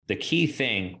the key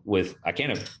thing with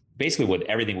basically with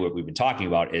everything we've been talking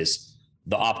about is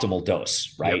the optimal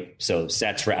dose, right? Yep. So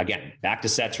sets, again, back to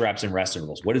sets, reps, and rest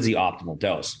intervals. What is the optimal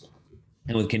dose?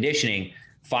 And with conditioning,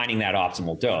 finding that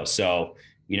optimal dose. So,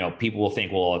 people will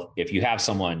think, well, if you have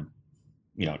someone,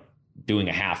 doing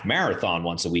a half marathon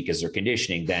once a week as their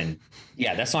conditioning, then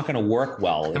that's not going to work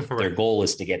well if their goal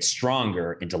is to get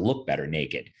stronger and to look better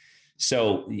naked.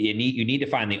 So you need to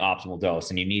find the optimal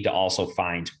dose, and you need to also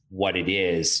find what it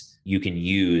is you can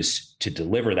use to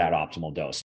deliver that optimal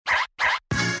dose.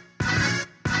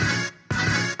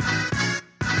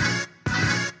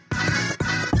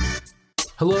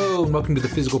 Hello, and welcome to the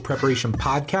Physical Preparation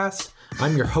Podcast.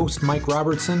 I'm your host, Mike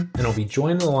Robertson, and I'll be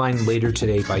joined on the line later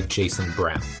today by Jason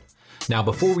Brown. Now,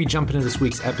 before we jump into this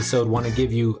week's episode, I want to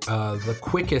give you the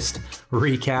quickest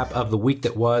recap of the week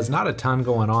that was. Not a ton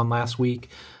going on last week.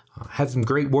 Had some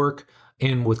great work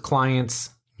in with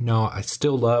clients. I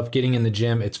still love getting in the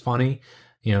gym. It's funny,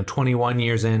 21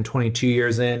 years in, 22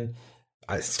 years in,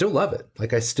 I still love it.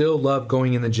 I still love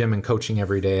going in the gym and coaching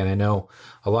every day. And I know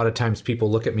a lot of times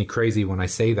people look at me crazy when I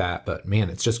say that, but man,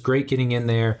 it's just great getting in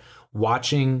there,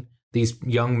 watching these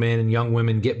young men and young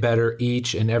women get better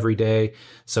each and every day.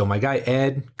 So my guy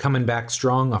Ed coming back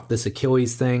strong off this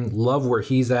Achilles thing. Love where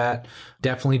he's at.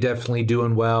 Definitely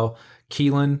doing well.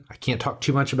 Keelan, I can't talk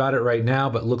too much about it right now,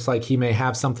 but looks like he may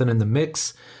have something in the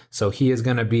mix. So he is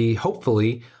going to be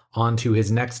hopefully on to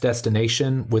his next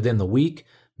destination within the week.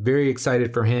 Very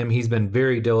excited for him. He's been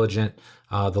very diligent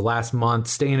the last month,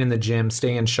 staying in the gym,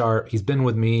 staying sharp. He's been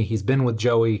with me. He's been with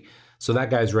Joey. So that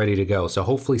guy's ready to go. So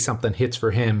hopefully something hits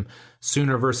for him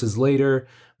sooner versus later.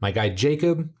 My guy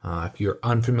Jacob, if you're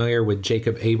unfamiliar with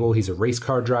Jacob Abel, he's a race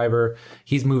car driver.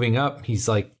 He's moving up. He's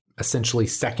essentially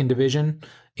second division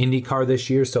IndyCar this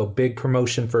year. So big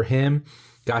promotion for him.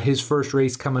 Got his first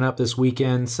race coming up this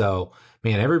weekend. So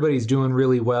man, everybody's doing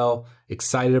really well.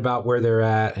 Excited about where they're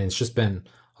at. And it's just been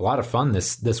a lot of fun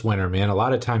this winter, man. A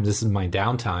lot of times this is my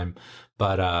downtime,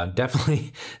 but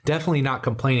definitely not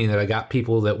complaining that I got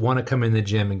people that want to come in the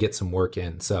gym and get some work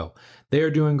in. So they're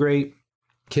doing great.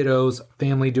 Kiddos,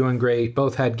 family doing great.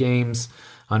 Both had games.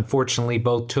 Unfortunately,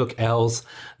 both took L's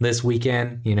this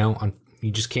weekend. You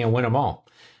just can't win them all.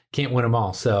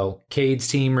 So Cade's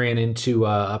team ran into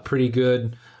a pretty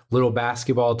good little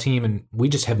basketball team, and we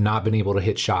just have not been able to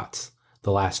hit shots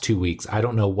the last 2 weeks. I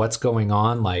don't know what's going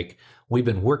on. We've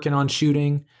been working on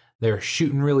shooting. They're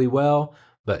shooting really well.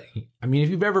 But I mean, if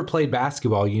you've ever played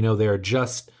basketball, there are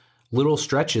just little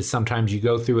stretches sometimes you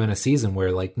go through in a season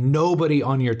where nobody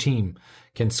on your team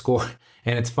can score.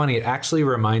 And it's funny. It actually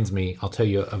reminds me, I'll tell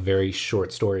you a very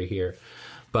short story here.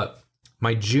 But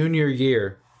my junior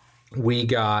year, we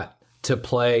got to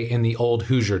play in the old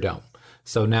Hoosier Dome.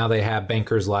 So now they have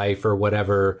Bankers Life or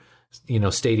whatever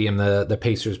stadium the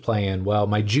Pacers play in. Well,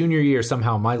 my junior year,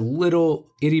 somehow my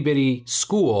little itty bitty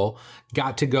school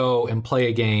got to go and play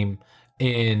a game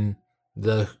in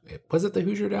was it the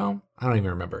Hoosier Dome? I don't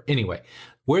even remember. Anyway,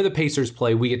 where the Pacers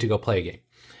play, we get to go play a game.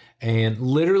 And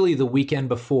literally the weekend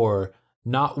before,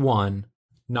 not one,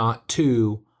 not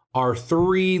two, our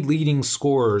three leading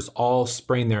scorers all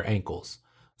sprained their ankles.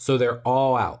 So they're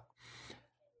all out.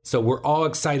 So we're all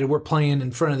excited. We're playing in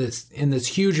front of in this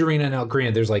huge arena. Now,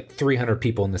 granted, there's 300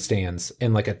 people in the stands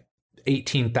in a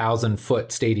 18,000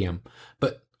 foot stadium.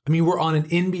 But I mean, we're on an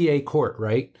NBA court,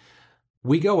 right?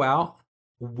 We go out.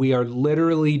 We are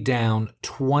literally down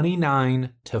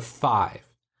 29-5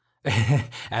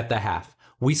 at the half.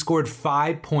 We scored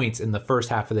 5 points in the first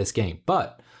half of this game.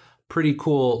 But pretty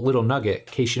cool little nugget, in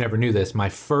case you never knew this, my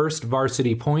first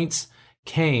varsity points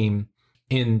came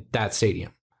in that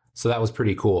stadium. So that was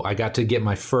pretty cool. I got to get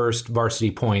my first varsity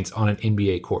points on an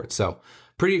NBA court. So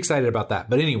pretty excited about that.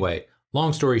 But anyway,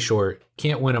 long story short,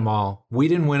 can't win them all. We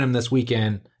didn't win them this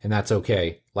weekend, and that's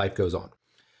okay. Life goes on.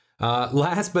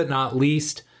 Last but not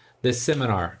least, this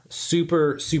seminar.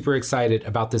 Super excited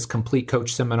about this Complete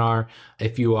Coach seminar.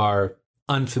 If you are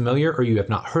unfamiliar or you have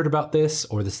not heard about this,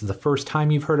 or this is the first time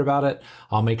you've heard about it,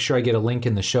 I'll make sure I get a link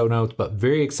in the show notes. But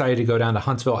very excited to go down to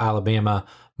Huntsville, Alabama,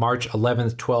 March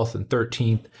 11th, 12th, and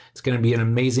 13th. It's going to be an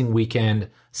amazing weekend.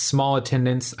 Small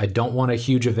attendance. I don't want a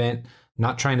huge event.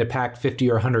 Not trying to pack 50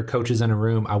 or 100 coaches in a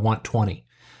room. I want 20.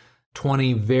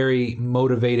 20 very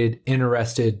motivated,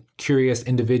 interested, curious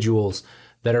individuals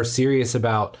that are serious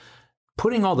about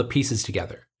putting all the pieces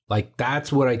together.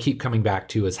 That's what I keep coming back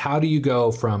to, is how do you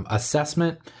go from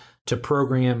assessment to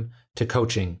program to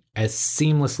coaching as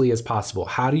seamlessly as possible?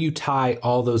 How do you tie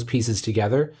all those pieces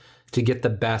together to get the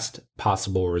best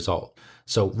possible result?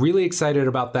 So really excited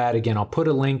about that. Again, I'll put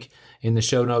a link in the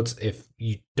show notes. If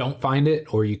you don't find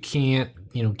it or you can't,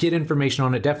 get information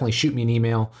on it, definitely shoot me an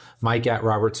email,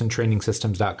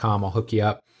 mike@robertsontrainingsystems.com. I'll hook you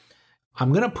up.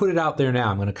 I'm going to put it out there now.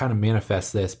 I'm going to kind of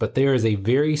manifest this, but there is a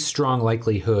very strong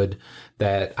likelihood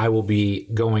that I will be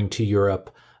going to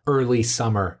Europe early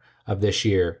summer of this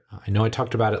year. I know I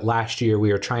talked about it last year.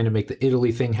 We were trying to make the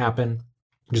Italy thing happen.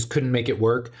 Just couldn't make it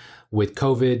work with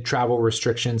COVID, travel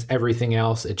restrictions, everything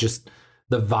else. The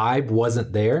vibe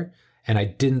wasn't there, and I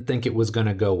didn't think it was going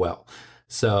to go well.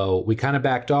 So we kind of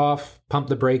backed off, pumped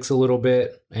the brakes a little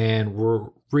bit, and we're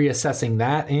reassessing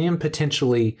that and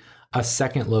potentially a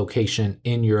second location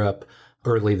in Europe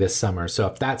early this summer. So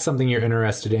if that's something you're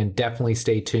interested in, definitely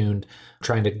stay tuned. I'm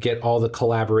trying to get all the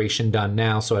collaboration done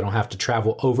now so I don't have to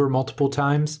travel over multiple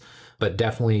times, but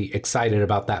definitely excited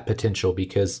about that potential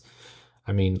because,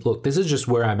 look, this is just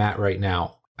where I'm at right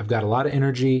now. I've got a lot of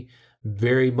energy,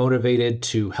 very motivated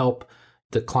to help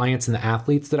the clients and the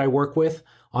athletes that I work with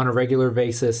on a regular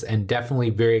basis, and definitely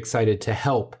very excited to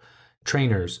help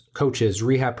trainers, coaches,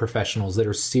 rehab professionals that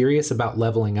are serious about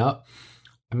leveling up.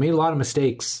 I made a lot of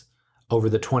mistakes over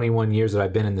the 21 years that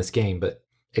I've been in this game, but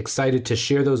excited to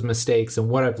share those mistakes and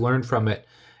what I've learned from it,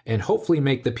 and hopefully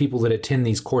make the people that attend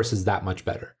these courses that much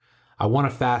better. I want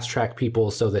to fast track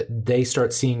people so that they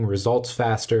start seeing results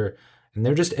faster, and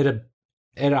they're just at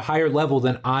a higher level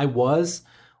than I was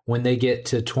when they get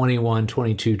to 21,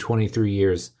 22, 23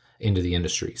 years into the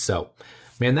industry. So,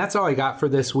 man, that's all I got for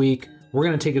this week. We're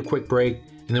going to take a quick break,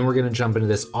 and then we're going to jump into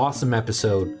this awesome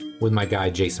episode with my guy,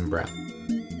 Jason Brown.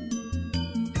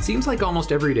 It seems like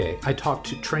almost every day I talk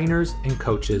to trainers and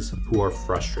coaches who are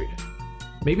frustrated.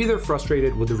 Maybe they're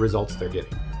frustrated with the results they're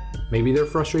getting. Maybe they're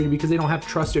frustrated because they don't have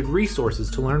trusted resources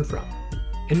to learn from.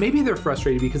 And maybe they're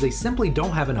frustrated because they simply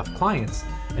don't have enough clients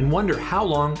and wonder how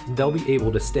long they'll be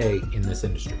able to stay in this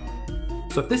industry.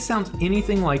 So if this sounds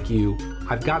anything like you,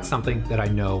 I've got something that I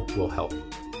know will help.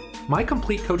 My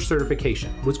Complete Coach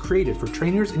certification was created for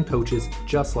trainers and coaches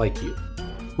just like you,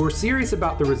 who are serious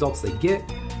about the results they get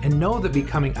and know that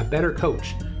becoming a better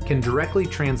coach can directly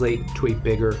translate to a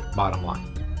bigger bottom line.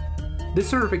 This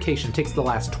certification takes the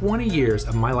last 20 years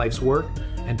of my life's work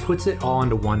and puts it all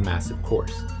into one massive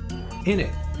course. In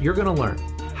it, you're going to learn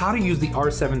how to use the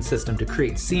R7 system to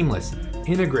create seamless,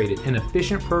 integrated, and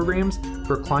efficient programs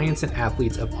for clients and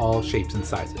athletes of all shapes and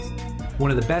sizes.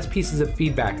 One of the best pieces of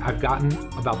feedback I've gotten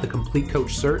about the Complete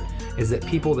Coach Cert is that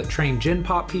people that train Gen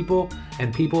Pop people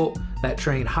and people that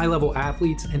train high-level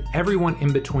athletes and everyone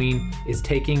in between is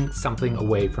taking something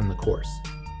away from the course.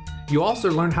 You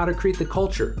also learn how to create the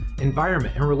culture,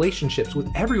 environment, and relationships with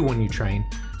everyone you train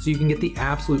so you can get the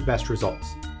absolute best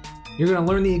results. You're going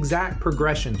to learn the exact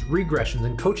progressions, regressions,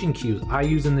 and coaching cues I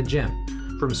use in the gym,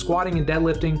 from squatting and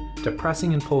deadlifting to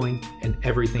pressing and pulling and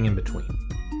everything in between.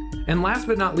 And last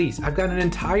but not least, I've got an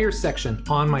entire section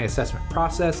on my assessment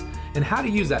process and how to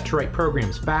use that to write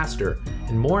programs faster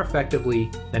and more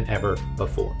effectively than ever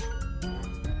before.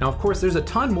 Now, of course, there's a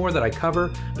ton more that I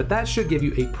cover, but that should give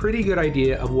you a pretty good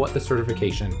idea of what the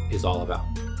certification is all about.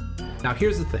 Now,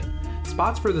 here's the thing.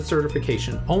 Spots for the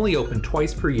certification only open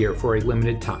twice per year for a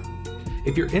limited time.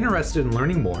 If you're interested in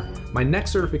learning more, my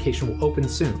next certification will open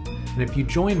soon, and if you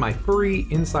join my free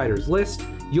insiders list,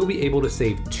 you'll be able to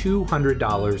save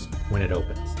 $200 when it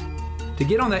opens. To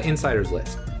get on that insiders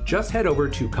list, just head over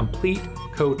to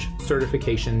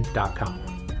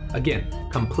CompleteCoachCertification.com. Again,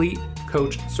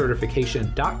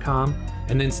 CompleteCoachCertification.com,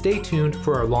 and then stay tuned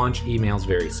for our launch emails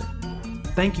very soon.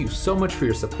 Thank you so much for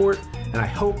your support, and I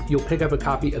hope you'll pick up a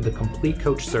copy of the Complete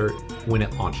Coach Cert when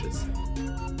it launches.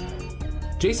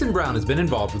 Jason Brown has been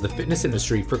involved with the fitness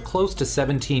industry for close to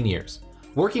 17 years,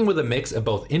 working with a mix of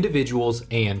both individuals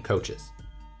and coaches.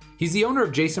 He's the owner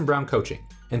of Jason Brown Coaching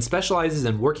and specializes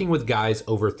in working with guys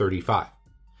over 35.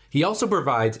 He also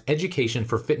provides education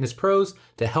for fitness pros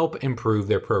to help improve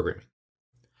their programming.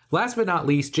 Last but not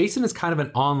least, Jason is kind of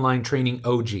an online training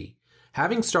OG,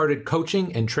 having started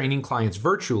coaching and training clients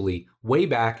virtually way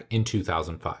back in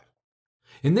 2005.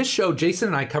 In this show, Jason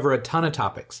and I cover a ton of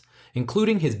topics,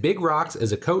 including his big rocks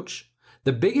as a coach,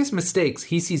 the biggest mistakes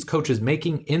he sees coaches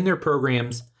making in their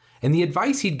programs, and the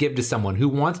advice he'd give to someone who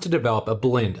wants to develop a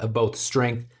blend of both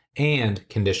strength and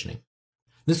conditioning.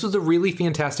 This was a really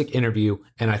fantastic interview,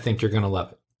 and I think you're going to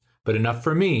love it. But enough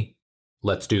for me.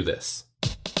 Let's do this.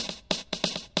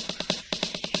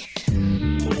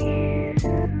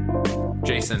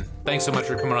 Jason, thanks so much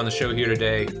for coming on the show here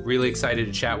today. Really excited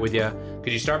to chat with you.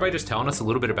 Could you start by just telling us a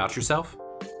little bit about yourself?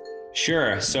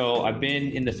 Sure. So I've been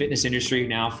in the fitness industry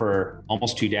now for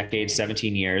almost 2 decades,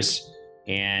 17 years.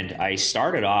 And I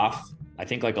started off, I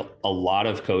think like a lot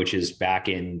of coaches back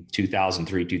in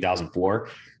 2003, 2004,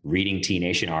 reading T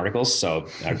Nation articles. So,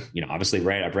 obviously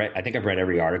I think I've read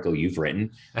every article you've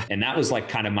written. And that was like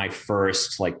kind of my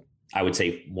first, like, I would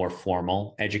say more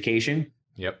formal education.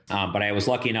 Yep. But I was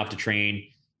lucky enough to train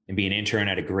and be an intern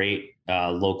at a great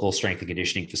local strength and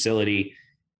conditioning facility.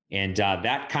 And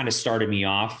that kind of started me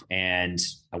off, and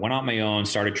I went on my own,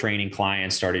 started training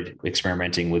clients, started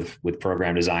experimenting with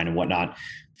program design and whatnot.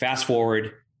 Fast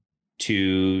forward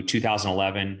to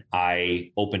 2011,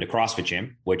 I opened a CrossFit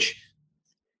gym, which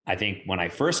I think when I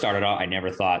first started out, I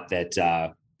never thought that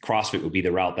CrossFit would be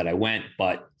the route that I went.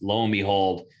 But lo and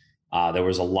behold, there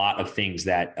was a lot of things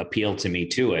that appealed to me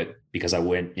to it because I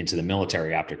went into the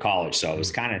military after college. So I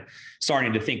was kind of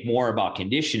starting to think more about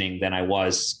conditioning than I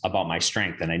was about my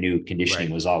strength. And I knew conditioning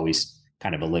was always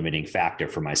kind of a limiting factor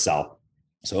for myself.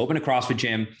 So I opened a CrossFit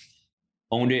gym,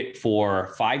 owned it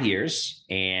for 5 years.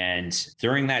 And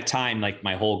during that time, like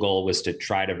my whole goal was to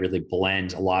try to really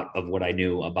blend a lot of what I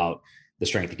knew about the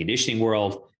strength and conditioning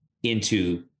world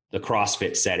into the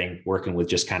CrossFit setting, working with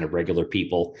just kind of regular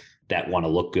people that want to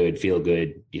look good, feel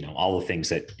good, all the things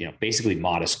that, basically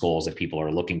modest goals that people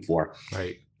are looking for.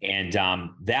 Right. And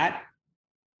that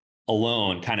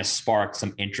alone kind of sparked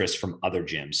some interest from other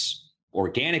gyms.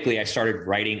 Organically, I started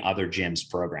writing other gyms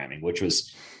programming, which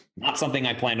was not something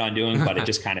I planned on doing, but it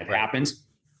just kind of happened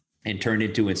and turned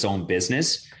into its own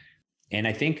business. And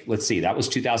I think, that was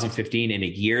 2015. In a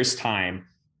year's time,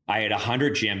 I had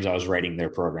 100 gyms I was writing their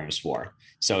programs for.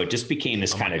 So it just became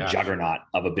this kind of juggernaut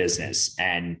of a business.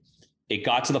 And it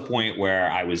got to the point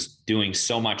where I was doing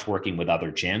so much working with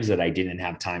other gyms that I didn't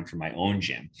have time for my own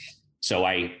gym. So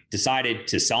I decided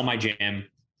to sell my gym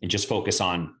and just focus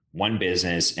on one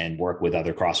business and work with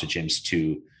other CrossFit gyms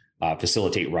to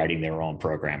facilitate writing their own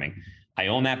programming. I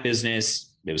own that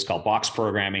business. It was called Box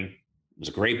Programming. It was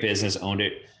a great business, owned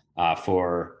it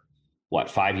for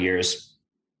 5 years.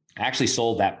 I actually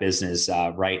sold that business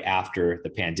right after the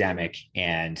pandemic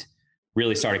and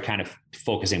really started kind of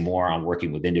focusing more on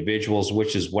working with individuals,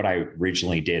 which is what I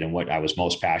originally did and what I was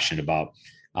most passionate about,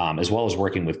 as well as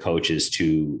working with coaches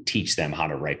to teach them how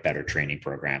to write better training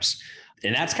programs.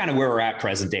 And that's kind of where we're at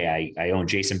present day. I own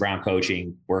Jason Brown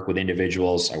Coaching, work with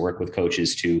individuals. I work with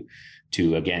coaches to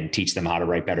again, teach them how to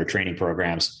write better training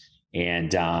programs.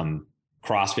 And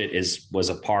CrossFit was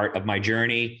a part of my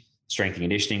journey. Strength and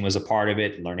conditioning was a part of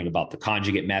it. Learning about the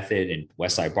conjugate method and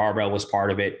Westside Barbell was part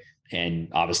of it. And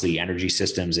obviously energy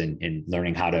systems and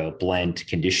learning how to blend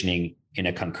conditioning in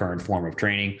a concurrent form of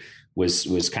training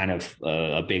was kind of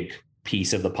a big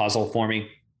piece of the puzzle for me.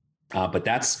 But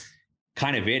that's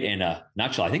kind of it in a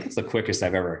nutshell. I think it's the quickest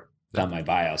I've ever done my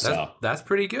bio. So that's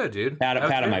pretty good, dude. Pat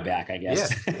on my back, I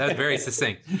guess. Yeah, that's very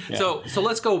succinct. Yeah. So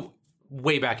let's go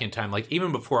way back in time. Like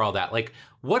even before all that, like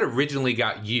what originally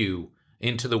got you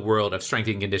into the world of strength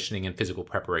and conditioning and physical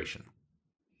preparation?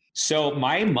 So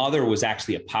my mother was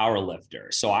actually a power lifter.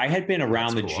 So I had been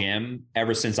around the gym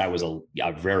ever since I was a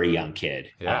very young kid.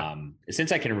 Yeah.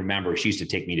 Since I can remember, she used to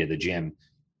take me to the gym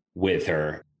with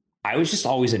her. I was just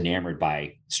always enamored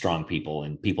by strong people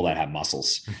and people that have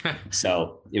muscles.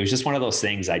 So it was just one of those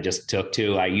things I just took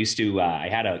to. I used to, I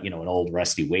had an old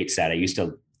rusty weight set. I used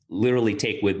to literally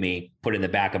take with me, put in the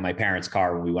back of my parents'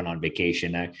 car when we went on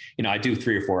vacation. I do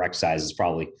 3 or 4 exercises,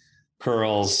 probably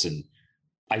curls, and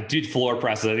I did floor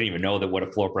presses. I didn't even know what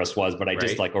a floor press was, but I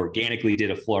just like organically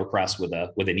did a floor press with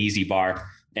an easy bar.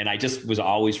 And I just was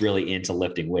always really into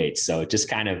lifting weights. So it just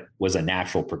kind of was a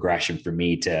natural progression for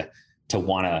me to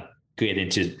want to get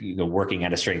into, working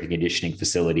at a strength and conditioning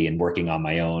facility and working on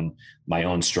my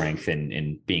own strength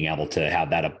and being able to have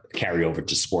that carry over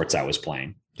to sports I was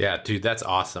playing. Yeah, dude, that's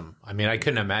awesome. I mean, I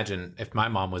couldn't imagine if my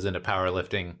mom was into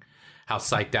powerlifting, how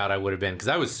psyched out I would have been, because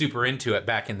I was super into it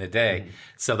back in the day. Mm-hmm.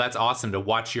 So that's awesome to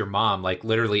watch your mom like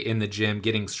literally in the gym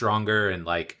getting stronger, and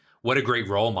like what a great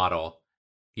role model,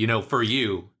 for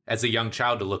you as a young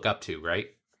child to look up to, right?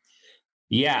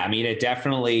 Yeah, I mean, it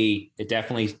definitely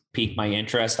piqued my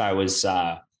interest. I was,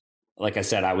 like I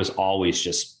said, I was always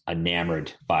just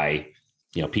enamored by,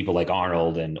 people like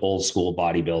Arnold and old school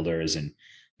bodybuilders and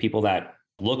people that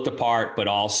looked the part, but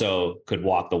also could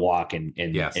walk the walk and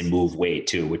move weight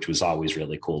too, which was always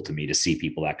really cool to me to see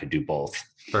people that could do both.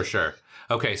 For sure.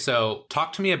 Okay. So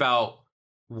talk to me about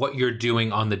what you're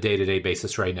doing on the day-to-day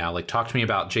basis right now. Like talk to me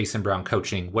about Jason Brown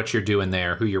Coaching, what you're doing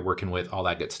there, who you're working with, all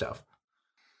that good stuff.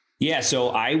 Yeah. So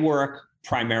I work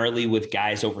primarily with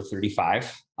guys over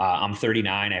 35. I'm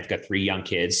 39. I've got 3 young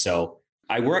kids. So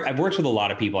I've worked with a lot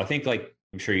of people. I think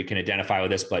I'm sure you can identify with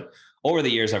this, but over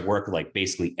the years, I've worked with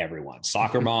basically everyone: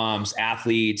 soccer moms,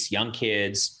 athletes, young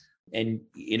kids, And,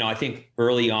 I think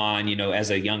early on,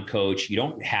 as a young coach, you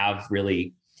don't have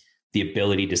really the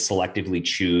ability to selectively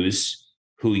choose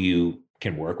who you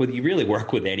can work with. You really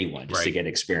work with anyone just to get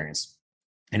experience.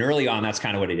 And early on, that's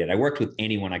kind of what I did. I worked with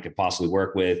anyone I could possibly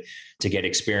work with to get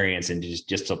experience and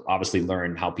just to obviously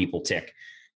learn how people tick.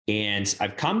 And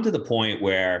I've come to the point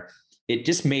where it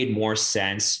just made more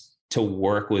sense to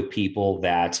work with people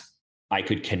that I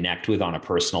could connect with on a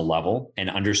personal level and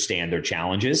understand their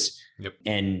challenges. Yep.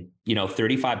 And,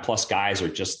 35 plus guys are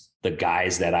just the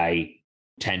guys that I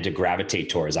tend to gravitate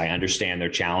towards. I understand their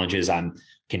challenges.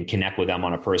 Can connect with them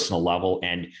on a personal level.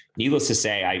 And needless to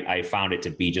say, I found it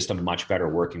to be just a much better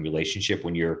working relationship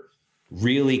when you're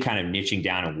really kind of niching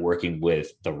down and working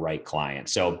with the right client.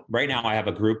 So right now I have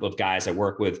a group of guys I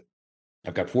work with.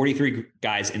 I've got 43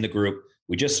 guys in the group.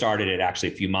 We just started it actually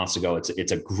a few months ago.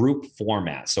 It's a group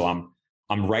format. So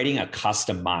I'm writing a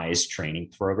customized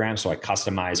training program. So I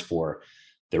customize for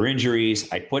their injuries.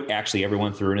 I put actually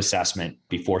everyone through an assessment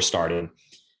before starting.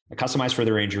 I customize for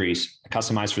their injuries, I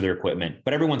customize for their equipment,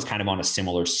 but everyone's kind of on a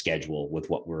similar schedule with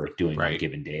what we're doing on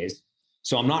given days.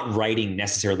 So I'm not writing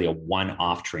necessarily a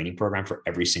one-off training program for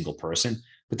every single person,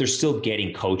 but they're still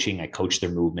getting coaching. I coach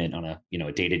their movement on a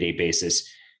day-to-day basis.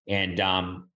 And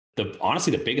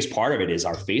honestly, the biggest part of it is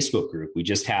our Facebook group. We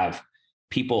just have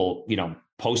people,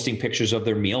 posting pictures of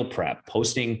their meal prep,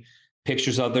 posting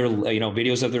pictures of their,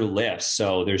 videos of their lifts.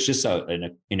 So there's just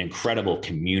an incredible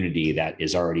community that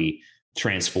is already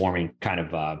transforming, kind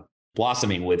of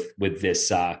blossoming with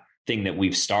this thing that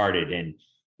we've started. And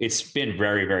it's been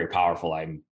very, very powerful.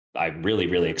 I'm really,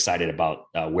 really excited about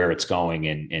where it's going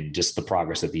and just the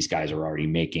progress that these guys are already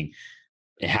making.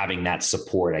 Having that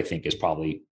support, I think, is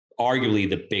probably arguably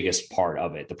the biggest part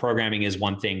of it. The programming is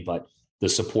one thing, but the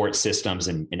support systems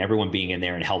and everyone being in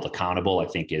there and held accountable, I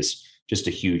think, is just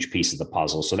a huge piece of the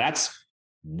puzzle. So that's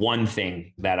one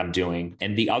thing that I'm doing.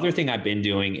 And the other thing I've been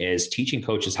doing is teaching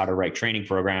coaches how to write training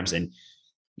programs. And,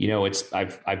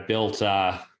 I've built,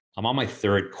 I'm on my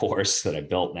third course that I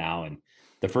built now. And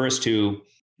the first two,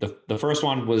 the first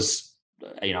one was,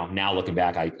 now looking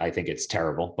back, I think it's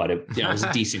terrible, but it was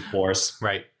a decent course.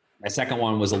 Right. My second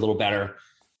one was a little better,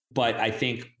 but I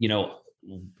think,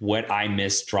 what I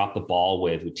dropped the ball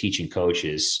with teaching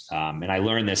coaches. And I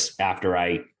learned this after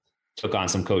I took on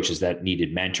some coaches that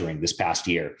needed mentoring this past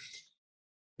year,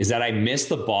 is that I missed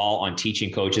the ball on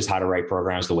teaching coaches how to write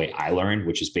programs the way I learned,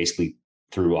 which is basically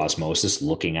through osmosis,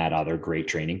 looking at other great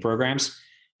training programs.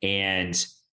 And,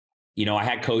 I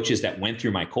had coaches that went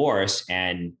through my course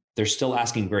and they're still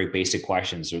asking very basic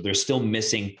questions, or they're still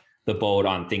missing the boat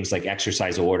on things like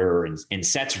exercise order and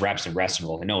sets, reps, and rest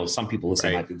intervals. I know some people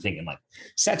listening might be thinking like,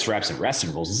 sets, reps, and rest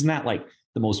intervals, isn't that like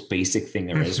the most basic thing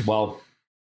there is? Well,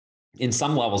 in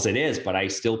some levels it is, but I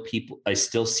still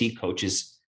see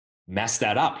coaches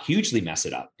hugely mess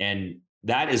it up. And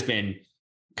that has been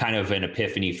kind of an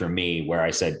epiphany for me, where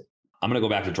I said, I'm going to go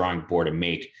back to the drawing board and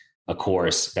make a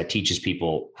course that teaches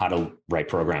people how to write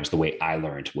programs the way I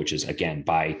learned, which is, again,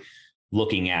 by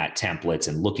looking at templates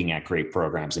and looking at great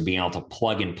programs and being able to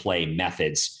plug and play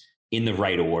methods in the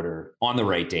right order, on the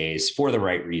right days, for the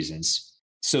right reasons.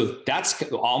 So that's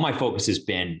all my focus has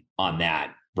been on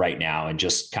that right now, and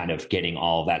just kind of getting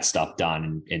all of that stuff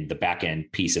done in the back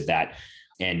end piece of that.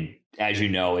 And as you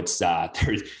know, it's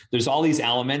there's all these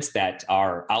elements that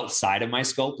are outside of my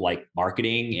scope, like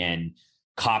marketing and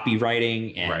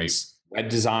copywriting and web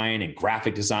design and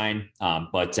graphic design.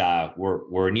 But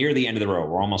we're near the end of the road.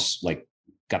 We're almost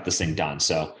got this thing done.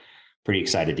 So pretty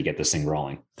excited to get this thing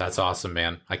rolling. That's awesome,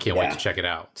 man. I can't wait to check it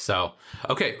out. So,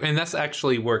 okay. And that's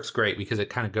actually works great because it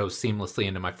kind of goes seamlessly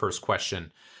into my first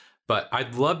question. But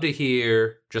I'd love to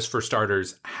hear, just for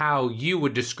starters, how you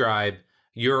would describe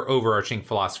your overarching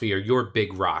philosophy or your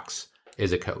big rocks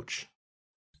as a coach.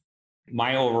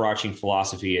 My overarching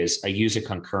philosophy is I use a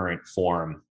concurrent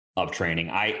form of training.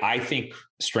 I think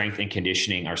strength and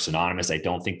conditioning are synonymous. I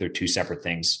don't think they're two separate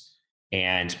things.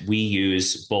 And we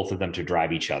use both of them to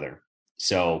drive each other.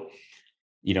 So,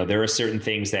 there are certain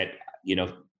things that,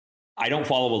 I don't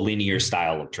follow a linear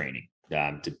style of training,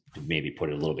 to maybe put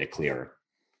it a little bit clearer.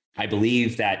 I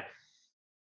believe that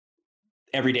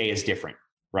every day is different,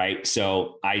 right?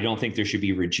 So I don't think there should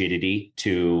be rigidity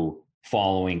to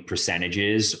following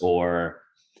percentages or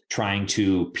trying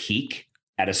to peak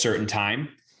at a certain time.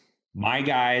 My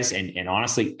guys, and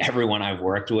honestly, everyone I've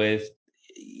worked with,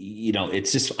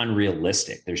 it's just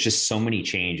unrealistic. There's just so many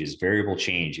changes, variable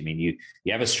change. I mean, you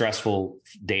have a stressful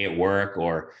day at work,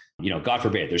 or, God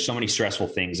forbid, there's so many stressful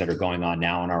things that are going on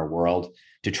now in our world.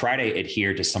 To try to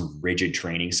adhere to some rigid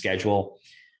training schedule,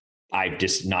 I've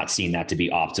just not seen that to be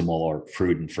optimal or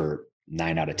prudent for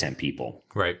 9 out of 10 people.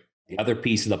 Right. The other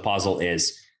piece of the puzzle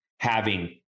is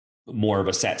having more of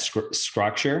a set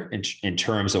structure in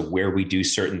terms of where we do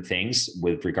certain things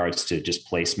with regards to just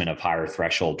placement of higher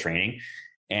threshold training,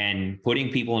 and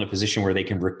putting people in a position where they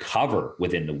can recover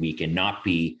within the week and not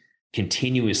be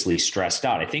continuously stressed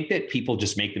out. I think that people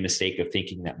just make the mistake of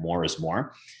thinking that more is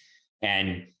more.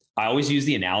 And I always use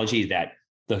the analogy that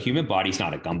the human body is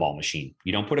not a gumball machine.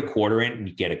 You don't put a quarter in and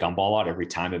you get a gumball out every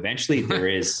time. Eventually there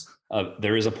is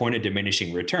a point of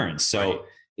diminishing returns. So right.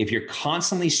 If you're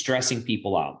constantly stressing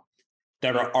people out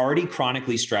that are already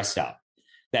chronically stressed out,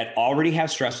 that already have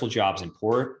stressful jobs and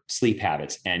poor sleep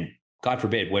habits, and God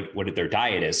forbid what their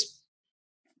diet is,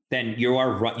 then you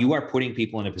are putting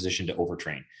people in a position to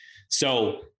overtrain.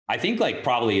 So I think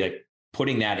probably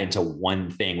putting that into one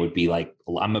thing would be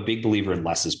I'm a big believer in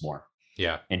less is more.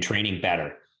 Yeah. And training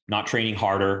better, not training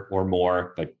harder or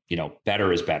more, but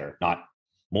better is better, not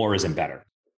more isn't better.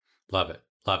 Love it.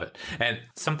 Love it. And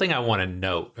something I want to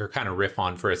note or kind of riff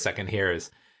on for a second here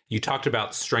is you talked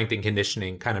about strength and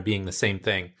conditioning kind of being the same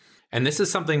thing. And this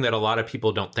is something that a lot of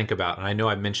people don't think about. And I know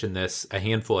I've mentioned this a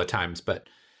handful of times, but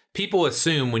people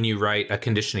assume when you write a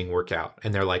conditioning workout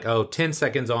and they're like, oh, 10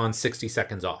 seconds on, 60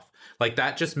 seconds off. Like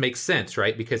that just makes sense,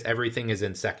 right? Because everything is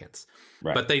in seconds.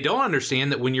 Right. But they don't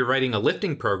understand that when you're writing a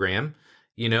lifting program,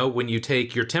 when you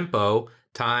take your tempo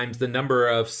times the number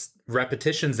of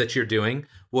repetitions that you're doing,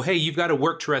 well, hey, you've got a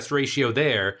work to rest ratio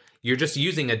there. You're just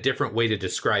using a different way to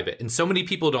describe it. And so many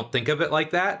people don't think of it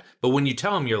like that. But when you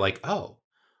tell them, you're like, oh,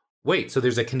 wait, so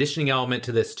there's a conditioning element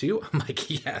to this too? I'm like,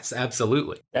 yes,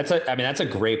 absolutely. That's a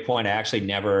great point. I actually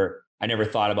never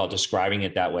thought about describing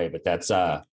it that way, but that's,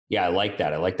 I like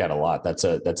that. I like that a lot.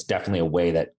 That's definitely a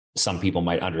way that some people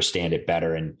might understand it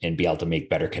better and be able to make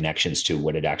better connections to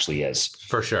what it actually is.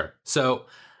 For sure. So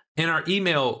in our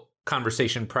email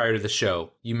conversation prior to the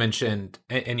show, you mentioned,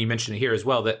 and you mentioned it here as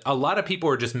well, that a lot of people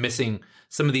are just missing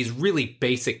some of these really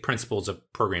basic principles of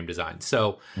program design.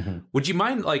 So would you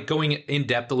mind going in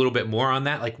depth a little bit more on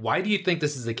that? Why do you think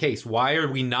this is the case? Why are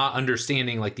we not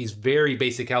understanding these very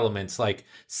basic elements like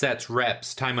sets,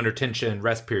 reps, time under tension,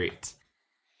 rest periods?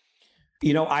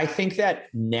 I think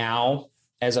that now,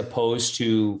 as opposed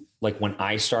to when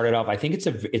I started off, I think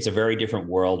it's a very different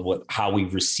world with how we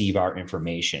receive our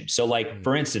information. So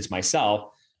for instance,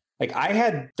 myself, I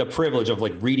had the privilege of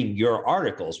reading your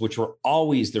articles, which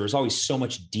there was always so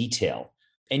much detail.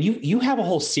 And you have a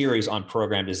whole series on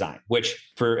program design,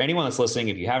 which for anyone that's listening,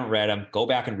 if you haven't read them, go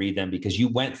back and read them, because you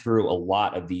went through a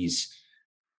lot of these,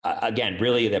 again,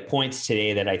 really the points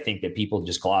today that I think that people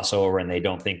just gloss over and they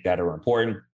don't think that are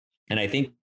important. And I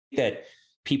think that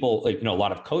people, a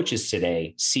lot of coaches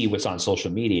today see what's on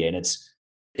social media, and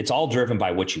it's all driven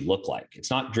by what you look like. It's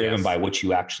not driven by what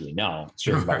you actually know. It's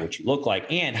driven by what you look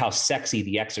like and how sexy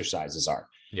the exercises are.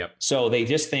 Yep. So they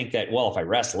just think that, well, if I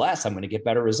rest less, I'm going to get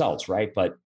better results, right?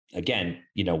 But again,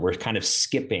 we're kind of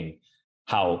skipping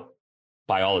how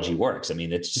biology works.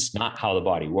 It's just not how the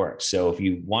body works. So if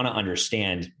you want to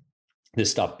understand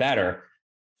this stuff better,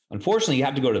 unfortunately, you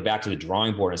have to go back to the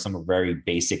drawing board and some very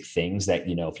basic things that,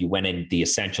 if you went in the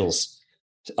essentials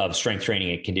of strength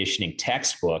training and conditioning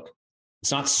textbook,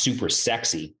 it's not super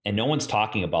sexy. And no one's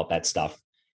talking about that stuff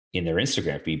in their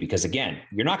Instagram feed because, again,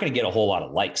 you're not going to get a whole lot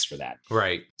of likes for that.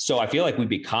 Right. So I feel like we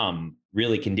become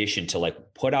really conditioned to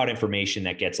put out information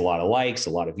that gets a lot of likes, a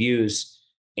lot of views.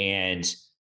 And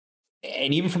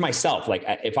even for myself,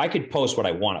 if I could post what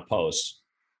I want to post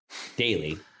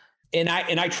daily, and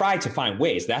I try to find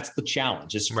ways. That's the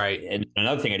challenge. Right. And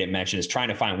another thing I didn't mention is trying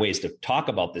to find ways to talk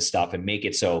about this stuff and make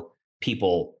it so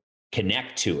people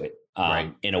connect to it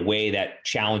in a way that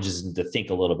challenges them to think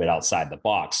a little bit outside the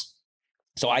box.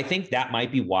 So I think that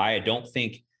might be why I don't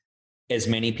think as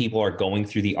many people are going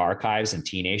through the archives in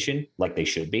T Nation like they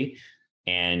should be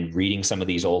and reading some of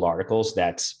these old articles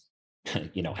that's,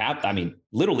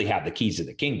 literally have the keys to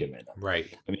the kingdom in them.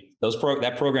 Right.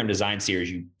 That program design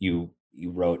series you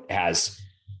wrote has,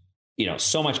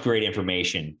 so much great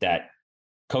information that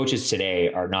coaches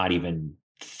today are not even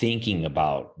thinking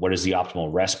about. What is the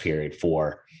optimal rest period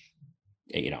for,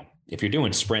 if you're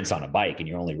doing sprints on a bike and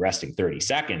you're only resting 30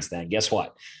 seconds, then guess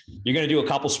what? You're going to do a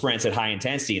couple sprints at high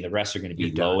intensity and the rest are going to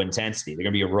be low intensity. They're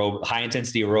going to be high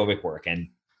intensity aerobic work. And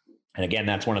again,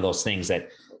 that's one of those things that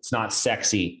it's not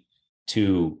sexy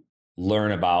to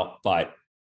learn about, but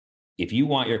if you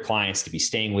want your clients to be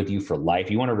staying with you for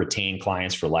life, you want to retain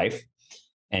clients for life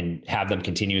and have them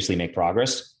continuously make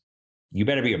progress, you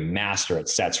better be a master at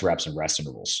sets, reps, and rest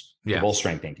intervals for both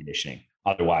strength and conditioning.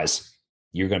 Otherwise,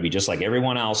 you're going to be just like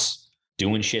everyone else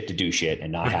doing shit to do shit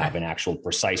and not have an actual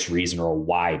precise reason or a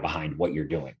why behind what you're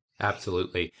doing.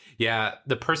 Absolutely. Yeah.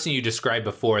 The person you described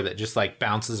before that just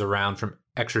bounces around from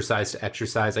exercise to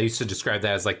exercise. I used to describe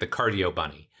that as like the cardio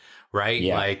bunny, right?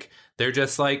 Yeah. Like they're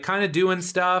just like kind of doing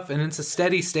stuff and it's a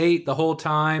steady state the whole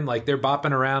time. Like they're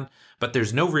bopping around, but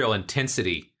there's no real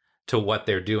intensity to what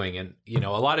they're doing. And, you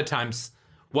know, a lot of times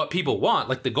what people want,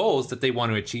 like the goals that they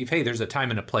want to achieve, hey, there's a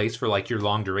time and a place for like your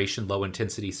long duration, low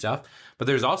intensity stuff. But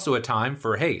there's also a time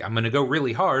for, hey, I'm going to go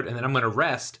really hard and then I'm going to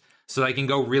rest so I can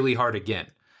go really hard again.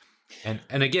 And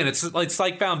again, it's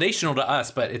like foundational to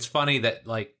us, but it's funny that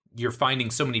like you're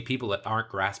finding so many people that aren't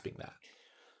grasping that.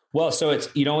 Well, so it's,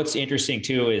 you know, what's interesting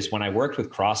too is when I worked with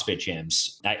CrossFit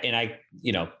gyms, I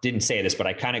didn't say this, but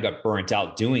I kind of got burnt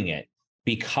out doing it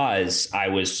because I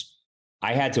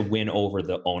had to win over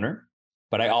the owner,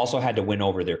 but I also had to win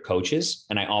over their coaches,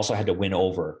 and I also had to win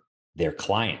over their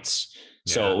clients.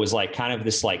 Yeah. So it was like kind of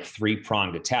this like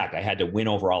 3-pronged attack. I had to win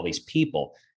over all these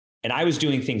people. And I was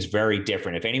doing things very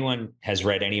different. If anyone has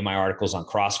read any of my articles on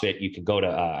CrossFit, you can go to,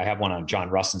 I have one on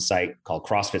John Russin's site called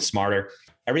CrossFit Smarter.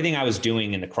 Everything I was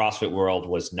doing in the CrossFit world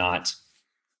was not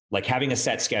like having a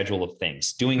set schedule of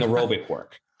things, doing aerobic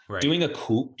work, right. doing a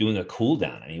cool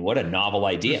down. I mean, what a novel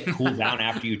idea. Cool down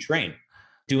after you train.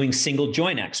 Doing single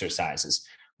joint exercises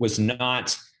was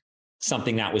not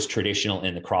something that was traditional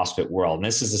in the CrossFit world. And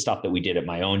this is the stuff that we did at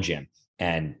my own gym.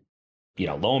 And you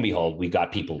know, lo and behold, we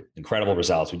got people incredible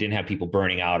results. We didn't have people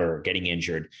burning out or getting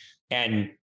injured.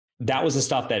 And that was the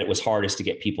stuff that it was hardest to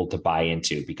get people to buy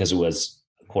into because it was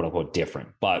quote unquote different.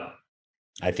 But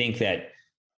I think that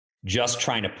just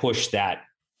trying to push that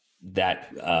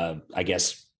I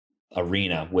guess,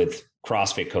 arena with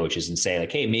CrossFit coaches and say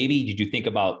like, hey, maybe did you think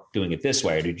about doing it this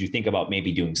way? Or did you think about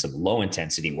maybe doing some low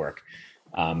intensity work?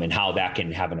 And how that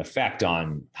can have an effect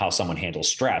on how someone handles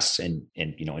stress and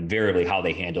you know, invariably how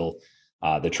they handle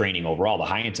the training overall, the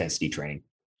high intensity training.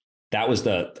 That was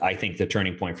I think the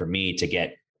turning point for me to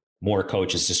get more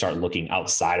coaches to start looking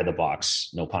outside of the box,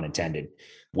 no pun intended,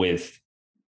 with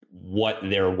what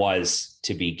there was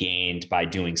to be gained by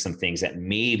doing some things that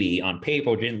maybe on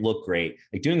paper didn't look great.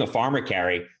 Like doing a farmer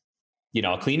carry, you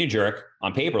know, a clean and jerk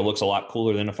on paper looks a lot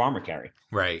cooler than a farmer carry.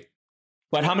 Right.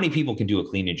 But how many people can do a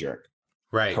clean and jerk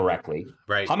correctly?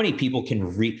 Right. How many people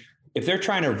can if they're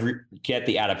trying to get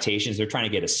the adaptations, they're trying to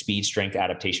get a speed strength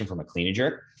adaptation from a clean and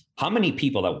jerk. How many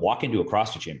people that walk into a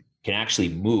CrossFit gym can actually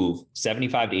move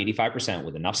 75 to 85%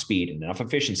 with enough speed and enough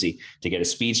efficiency to get a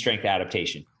speed strength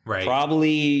adaptation? Right.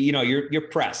 Probably, you know, you're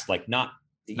pressed, like not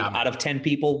out of 10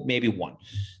 people, maybe one.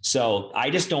 So I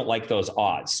just don't like those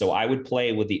odds. So I would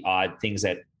play with the odd things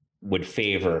that would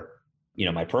favor, you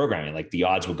know, my programming, like the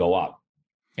odds would go up.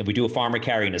 If we do a farmer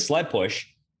carry and a sled push,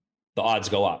 the odds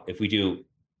go up. If we do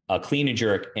a clean and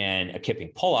jerk and a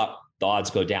kipping pull up, the odds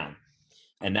go down.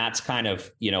 And that's kind of,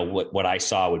 you know, what I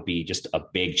saw would be just a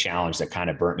big challenge that kind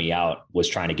of burnt me out, was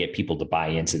trying to get people to buy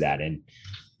into that. And,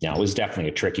 you know, it was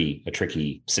definitely a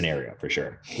tricky scenario for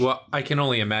sure. Well, I can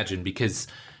only imagine, because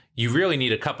you really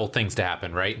need a couple things to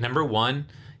happen, right? Number one,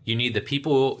 you need the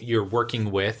people you're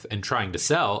working with and trying to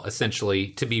sell essentially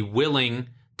to be willing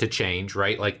to change,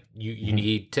 right? Like you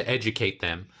need to educate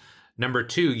them. Number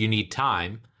two, you need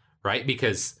time, right?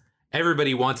 Because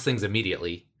everybody wants things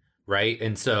immediately, right?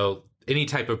 And so any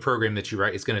type of program that you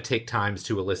write is going to take times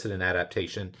to elicit an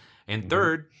adaptation. And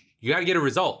third, you got to get a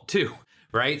result too,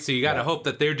 right? So you got to hope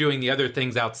that they're doing the other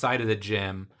things outside of the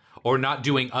gym or not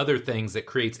doing other things that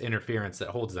creates interference that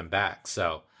holds them back.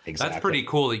 So That's pretty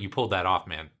cool that you pulled that off,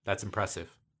 man. That's impressive.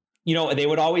 You know, they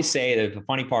would always say that the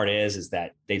funny part is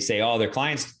that they'd say, oh,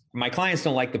 my clients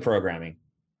don't like the programming.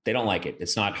 They don't like it.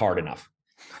 It's not hard enough.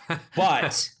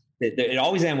 But it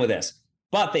always ends with this,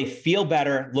 but they feel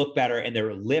better, look better, and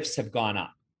their lifts have gone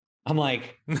up. I'm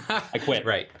like, I quit.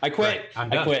 Right. I quit.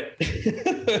 Right. I quit.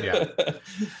 Yeah.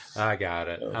 I got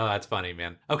it. Oh, that's funny,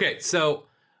 man. Okay. So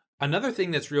another thing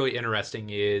that's really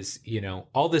interesting is, you know,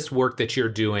 all this work that you're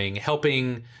doing,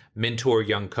 helping mentor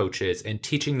young coaches and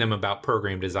teaching them about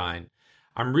program design.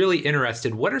 I'm really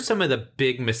interested. What are some of the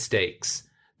big mistakes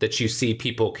that you see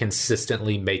people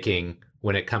consistently making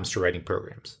when it comes to writing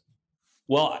programs?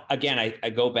 Well, again, I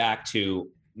go back to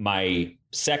my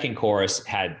second course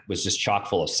was just chock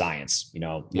full of science, you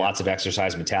know, lots of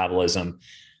exercise metabolism,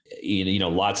 you know,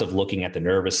 lots of looking at the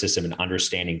nervous system and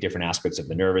understanding different aspects of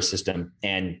the nervous system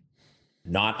and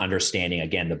not understanding,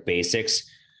 again, the basics.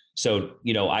 So,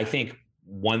 you know, I think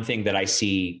one thing that I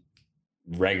see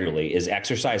regularly is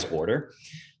exercise order,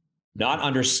 not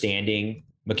understanding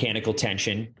mechanical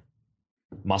tension,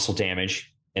 muscle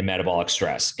damage, and metabolic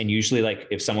stress. And usually, like,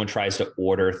 if someone tries to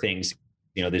order things,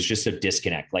 you know, there's just a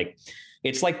disconnect. Like,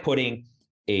 it's like putting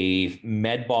a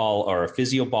med ball or a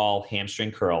physio ball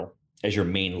hamstring curl as your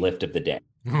main lift of the day.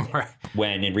 Right.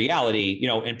 When in reality, you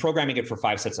know, and programming it for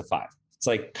 5 sets of 5. It's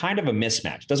like kind of a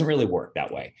mismatch. It doesn't really work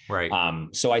that way. Right.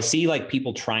 So I see like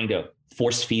people trying to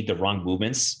force feed the wrong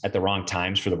movements at the wrong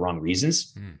times for the wrong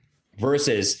reasons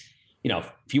versus,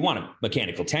 if you want a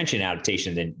mechanical tension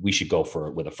adaptation, then we should go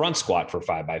with a front squat for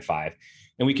 5x5.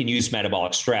 And we can use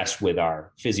metabolic stress with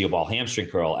our PhysioBall hamstring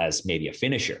curl as maybe a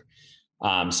finisher.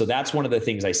 So that's one of the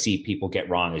things I see people get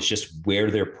wrong is just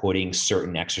where they're putting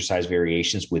certain exercise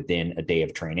variations within a day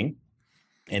of training.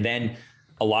 And then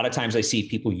a lot of times I see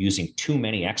people using too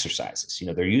many exercises.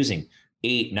 They're using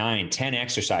 8, 9, 10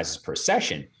 exercises per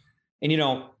session. And,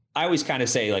 I always kind of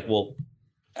say like, well,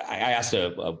 I asked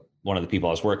one of the people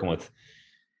I was working with,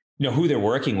 who they're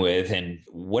working with and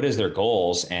what is their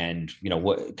goals and,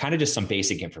 what kind of just some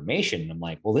basic information. And I'm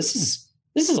like, well, this is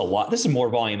a lot. This is more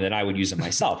volume than I would use it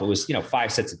myself. It was,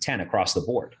 5 sets of 10 across the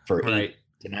board for 8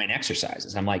 to 9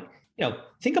 exercises. I'm like,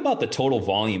 think about the total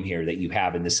volume here that you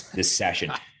have in this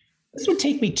session. This would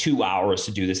take me 2 hours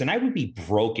to do this. And I would be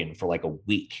broken for like a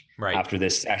week after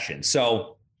this session.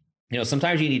 So,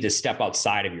 sometimes you need to step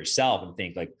outside of yourself and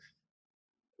think like,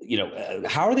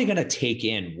 how are they going to take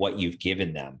in what you've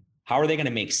given them? How are they going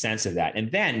to make sense of that?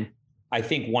 And then I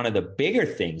think one of the bigger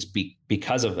things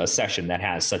because of a session that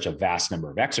has such a vast number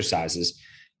of exercises,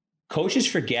 coaches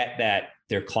forget that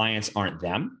their clients aren't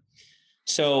them.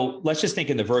 So let's just think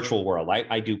in the virtual world,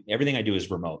 I do everything I do is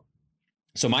remote.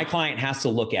 So my client has to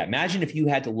imagine if you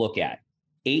had to look at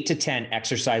 8 to 10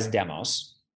 exercise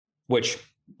demos, which,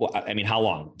 how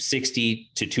long? 60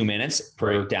 to 2 minutes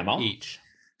per demo each.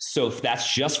 So if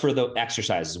that's just for the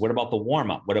exercises, what about the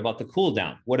warm up? What about the cool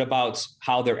down? What about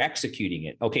how they're executing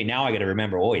it? Okay, now I got to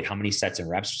remember, wait, how many sets and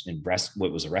reps in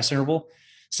what was a rest interval?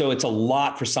 So it's a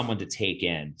lot for someone to take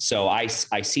in. So I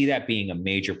see that being a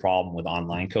major problem with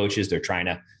online coaches. They're trying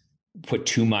to put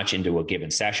too much into a given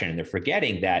session and they're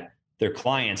forgetting that their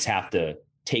clients have to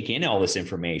take in all this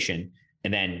information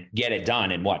and then get it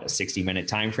done in a 60-minute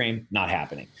time frame? Not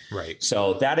happening. Right.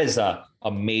 So that is a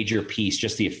major piece,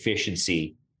 just the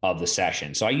efficiency of the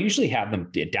session. So I usually have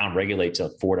them down regulate to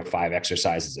 4 to 5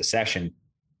 exercises a session.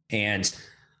 And,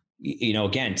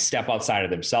 again, step outside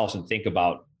of themselves and think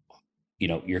about,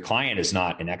 your client is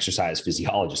not an exercise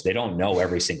physiologist. They don't know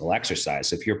every single exercise.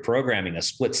 So if you're programming a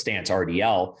split stance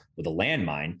RDL with a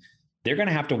landmine, they're going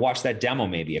to have to watch that demo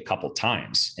maybe a couple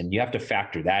times. And you have to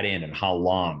factor that in and how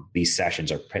long these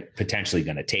sessions are potentially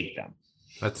going to take them.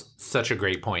 That's such a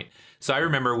great point. So I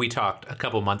remember we talked a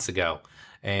couple months ago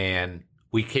and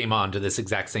we came on to this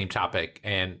exact same topic.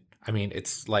 And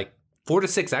it's like 4 to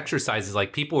 6 exercises.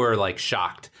 Like people are like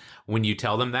shocked when you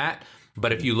tell them that.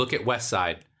 But if you look at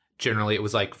Westside, generally it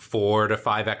was like 4 to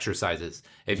 5 exercises.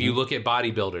 If you look at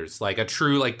bodybuilders, like a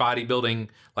true like bodybuilding,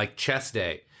 like chest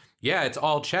day, yeah, it's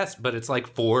all chest, but it's like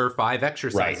 4 or 5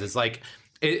 exercises. Right.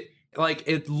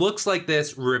 It looks like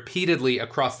this repeatedly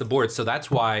across the board. So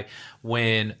that's why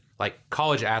when like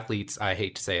college athletes, I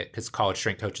hate to say it because college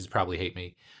strength coaches probably hate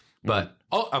me, but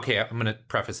okay, I'm going to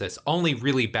preface this. Only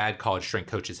really bad college strength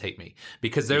coaches hate me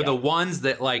because they're the ones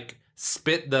that like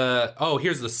spit here's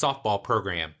the softball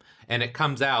program. And it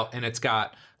comes out and it's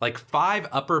got like 5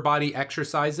 upper body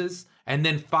exercises and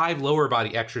then 5 lower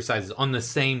body exercises on the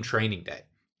same training day.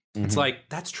 It's like,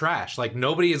 that's trash. Like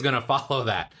nobody is going to follow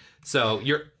that. So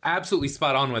you're absolutely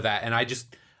spot on with that. And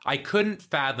I couldn't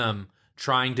fathom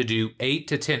trying to do 8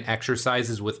 to 10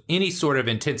 exercises with any sort of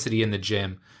intensity in the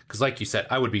gym. Cause like you said,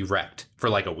 I would be wrecked for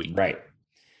like a week. Right.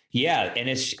 Yeah. And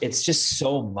it's just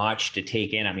so much to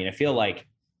take in. I feel like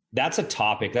that's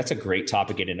a great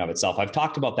topic in and of itself. I've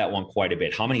talked about that one quite a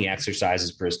bit. How many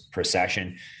exercises per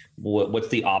session? What's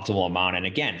the optimal amount? And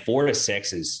again, 4 to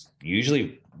 6 is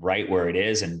usually right where it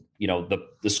is. And,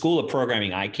 the school of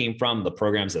programming I came from, the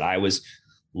programs that I was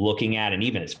looking at, and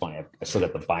even it's funny, I still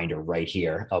got the binder right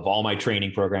here of all my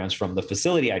training programs from the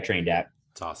facility I trained at.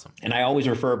 It's awesome. And I always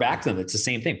refer back to them. It's the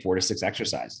same thing, 4 to 6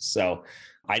 exercises. So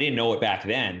I didn't know it back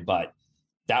then, but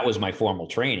that was my formal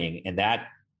training. And that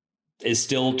is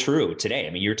still true today.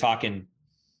 You're talking,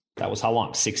 that was how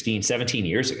long? 16, 17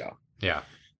 years ago. Yeah.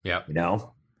 Yeah.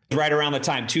 Right around the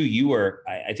time too,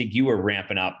 I think you were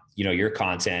ramping up, your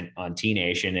content on T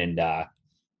Nation and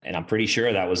I'm pretty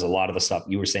sure that was a lot of the stuff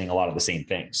you were saying, a lot of the same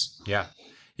things. Yeah.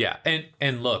 Yeah.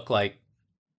 And look, like,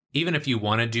 even if you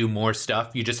want to do more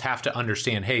stuff, you just have to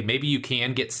understand, hey, maybe you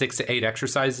can get 6 to 8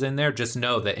 exercises in there. Just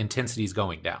know that intensity is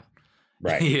going down.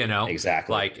 Right.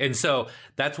 Exactly. And so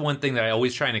that's one thing that I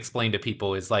always try and explain to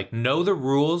people is like, know the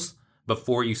rules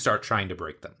before you start trying to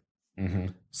break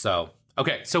them. So,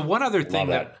 okay. So one other thing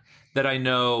that I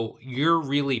know you're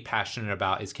really passionate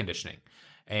about is conditioning.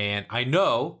 And I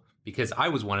know, because I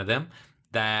was one of them,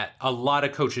 that a lot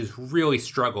of coaches really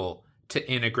struggle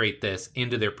to integrate this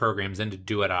into their programs and to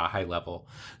do it at a high level.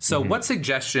 So what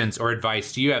suggestions or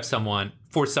advice do you have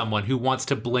for someone who wants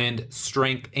to blend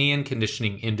strength and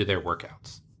conditioning into their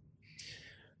workouts?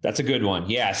 That's a good one.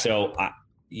 Yeah. So,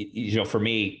 for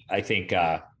me, I think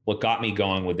what got me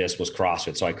going with this was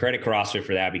CrossFit. So I credit CrossFit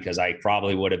for that, because I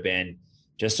probably would have been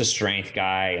just a strength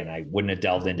guy and I wouldn't have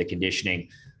delved into conditioning.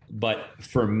 But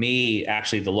for me,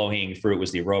 actually, the low-hanging fruit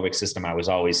was the aerobic system. I was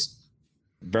always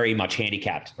very much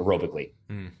handicapped aerobically,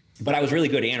 but I was really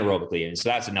good anaerobically. And so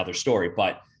that's another story.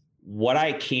 But what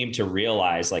I came to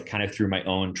realize, like kind of through my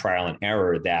own trial and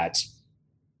error, that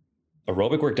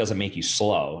aerobic work doesn't make you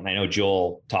slow. And I know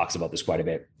Joel talks about this quite a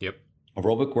bit. Yep.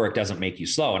 Aerobic work doesn't make you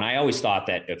slow. And I always thought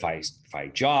that if I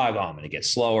jog, I'm going to get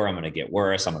slower. I'm going to get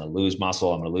worse. I'm going to lose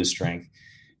muscle. I'm going to lose strength.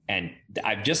 And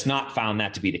I've just not found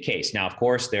that to be the case. Now, of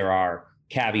course, there are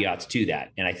caveats to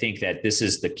that. And I think that this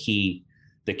is the key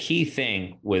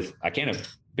thing with,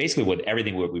 basically with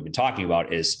everything we've been talking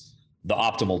about is the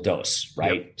optimal dose,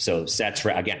 right? Yep. So sets,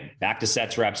 again, back to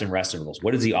sets, reps, and rest intervals.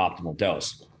 What is the optimal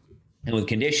dose? And with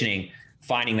conditioning,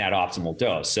 finding that optimal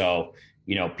dose. So,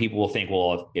 people will think,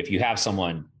 well, if you have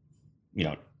someone,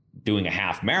 doing a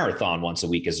half marathon once a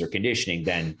week as their conditioning,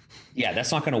 then yeah,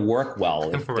 that's not going to work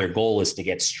well if their goal is to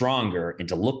get stronger and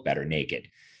to look better naked.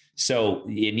 So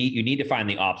you need to find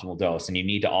the optimal dose, and you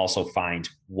need to also find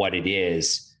what it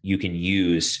is you can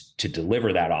use to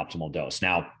deliver that optimal dose.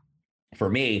 Now, for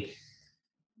me,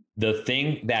 the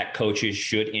thing that coaches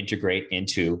should integrate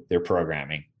into their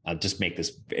programming, I'll just make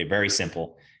this very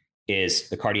simple, is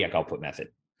the cardiac output method.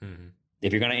 Mm-hmm.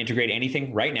 If you're going to integrate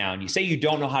anything right now, and you say you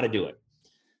don't know how to do it,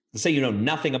 let's say you know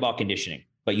nothing about conditioning,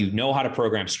 but you know how to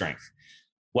program strength.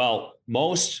 Well,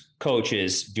 most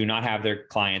coaches do not have their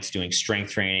clients doing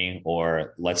strength training,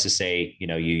 or let's just say,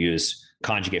 you use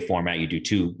conjugate format, you do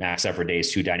 2 max effort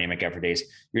days, 2 dynamic effort days.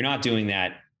 You're not doing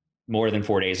that more than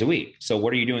 4 days a week. So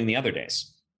what are you doing the other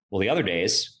days? Well, the other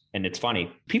days, and it's funny,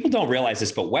 people don't realize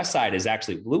this, but Westside is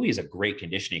actually, Louis is a great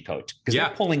conditioning coach, because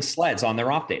they're pulling sleds on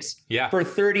their off days for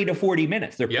 30 to 40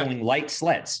 minutes. They're pulling light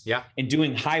sleds and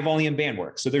doing high volume band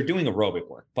work. So they're doing aerobic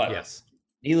work. But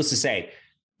needless to say,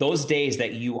 those days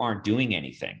that you aren't doing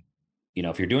anything,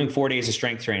 if you're doing 4 days of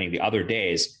strength training, the other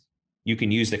days, you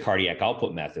can use the cardiac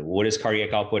output method. What is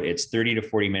cardiac output? It's 30 to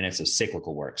 40 minutes of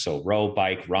cyclical work. So row,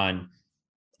 bike, run,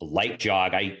 a light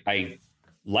jog. I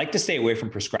like to stay away from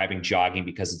prescribing jogging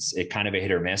because it's kind of a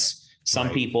hit or miss.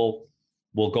 Some people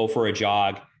will go for a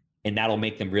jog and that'll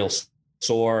make them real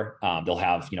sore. They'll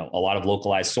have, a lot of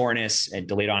localized soreness and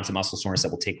delayed onset muscle soreness that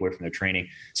will take away from their training.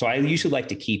 So I usually like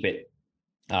to keep it,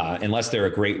 unless they're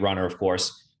a great runner, of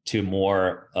course, to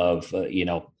more of,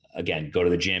 again, go to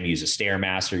the gym, use a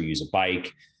Stairmaster, use a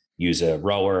bike, use a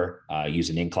rower,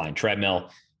 use an incline treadmill,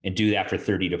 and do that for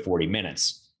 30 to 40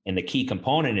 minutes. And the key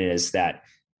component is that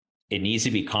it needs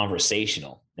to be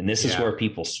conversational. And this is where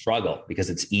people struggle, because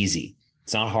it's easy.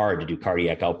 It's not hard to do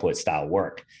cardiac output style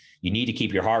work. You need to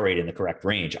keep your heart rate in the correct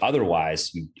range.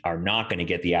 Otherwise, you are not going to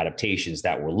get the adaptations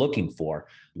that we're looking for,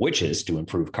 which is to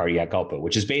improve cardiac output,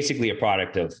 which is basically a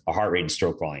product of a heart rate and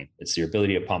stroke volume. It's your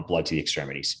ability to pump blood to the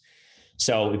extremities.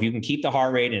 So if you can keep the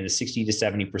heart rate in a 60 to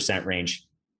 70% range,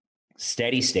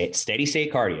 steady state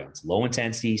cardio, it's low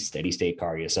intensity, steady state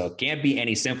cardio. So it can't be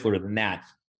any simpler than that.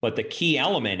 But the key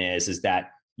element is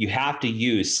that you have to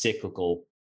use cyclical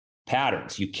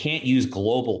patterns. You can't use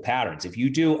global patterns. If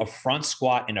you do a front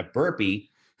squat and a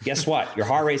burpee, guess what? Your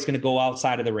heart rate is going to go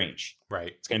outside of the range.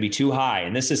 Right. It's going to be too high.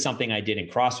 And this is something I did in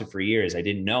CrossFit for years. I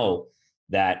didn't know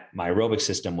that my aerobic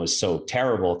system was so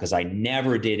terrible because I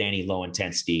never did any low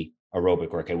intensity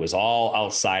aerobic work. It was all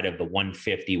outside of the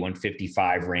 150,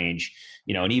 155 range,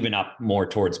 and even up more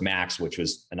towards max, which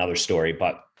was another story.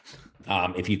 But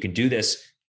if you can do this,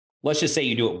 let's just say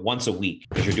you do it once a week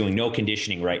because you're doing no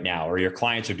conditioning right now, or your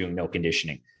clients are doing no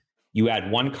conditioning. You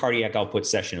add 1 cardiac output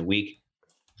session a week,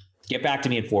 get back to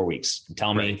me in 4 weeks and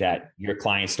tell me that your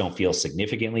clients don't feel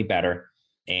significantly better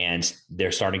and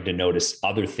they're starting to notice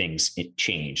other things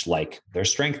change, like their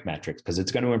strength metrics, because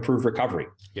it's going to improve recovery,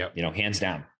 hands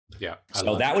down. Yeah.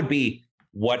 So that would be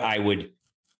what I would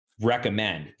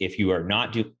recommend if you are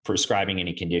not prescribing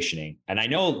any conditioning. And I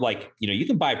know, you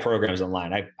can buy programs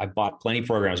online. I bought plenty of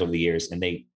programs over the years, and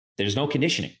there's no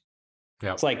conditioning.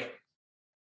 Yeah. It's like,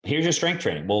 here's your strength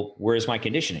training. Well, where's my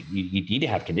conditioning? You need to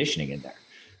have conditioning in there.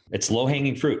 It's low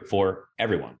hanging fruit for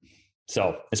everyone.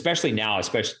 So especially now,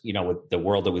 with the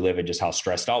world that we live in, just how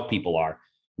stressed out people are,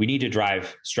 we need to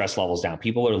drive stress levels down.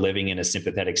 People are living in a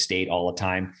sympathetic state all the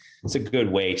time. It's a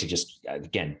good way to just,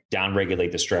 again,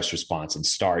 downregulate the stress response and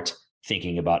start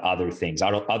thinking about other things,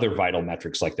 other vital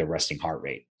metrics like the resting heart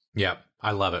rate. Yeah,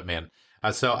 I love it, man.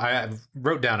 So I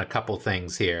wrote down a couple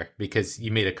things here because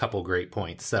you made a couple great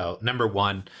points. So number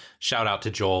one, shout out to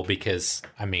Joel because,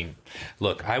 I mean,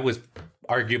 look, I was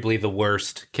arguably the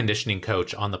worst conditioning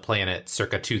coach on the planet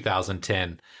circa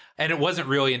 2010. And it wasn't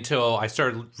really until I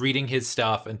started reading his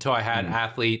stuff, until I had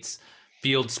athletes,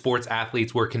 field sports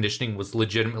athletes where conditioning was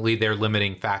legitimately their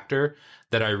limiting factor,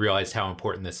 that I realized how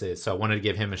important this is. So I wanted to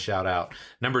give him a shout out.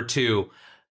 Number two,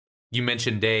 you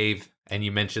mentioned Dave and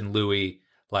you mentioned Louis.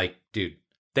 Like, dude,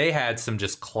 they had some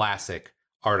just classic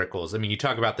articles. I mean, you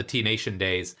talk about the T Nation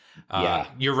days.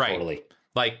 You're right. Totally.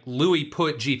 Like Louis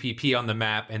put GPP on the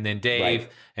map, and then Dave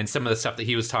and some of the stuff that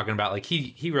he was talking about. Like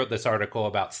he wrote this article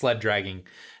about sled dragging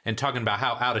and talking about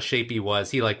how out of shape he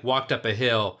was. He like walked up a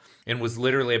hill and was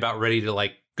literally about ready to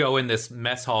like go in this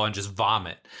mess hall and just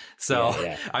vomit. So,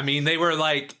 I mean, they were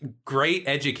like great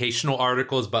educational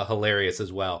articles, but hilarious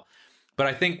as well. But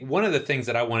I think one of the things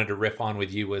that I wanted to riff on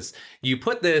with you was you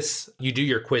do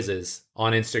your quizzes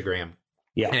on Instagram.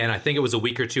 Yeah. And I think it was a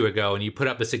week or two ago, and you put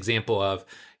up this example of,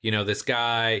 this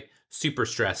guy super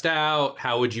stressed out.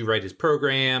 How would you write his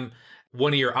program?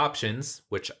 One of your options,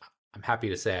 which I'm happy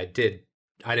to say I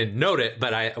didn't note it,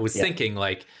 but I was thinking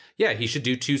like, he should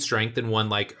do 2 strength and 1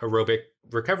 like aerobic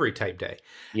recovery type day.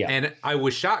 Yeah. And I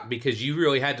was shocked because you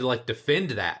really had to like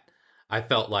defend that. I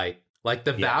felt like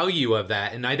the value of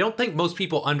that. And I don't think most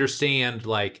people understand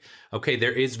like, okay,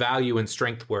 there is value in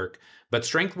strength work, but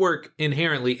strength work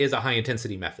inherently is a high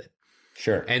intensity method.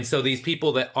 Sure. And so these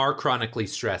people that are chronically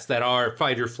stressed, that are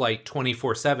fight or flight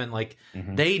 24/7, like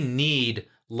they need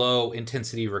low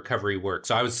intensity recovery work.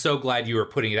 So I was so glad you were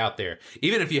putting it out there.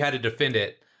 Even if you had to defend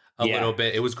it a little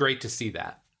bit, it was great to see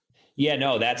that. Yeah,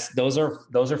 no, those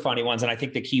are funny ones. And I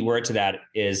think the key word to that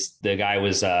is the guy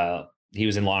he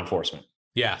was in law enforcement.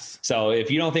 Yes. So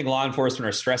if you don't think law enforcement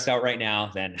are stressed out right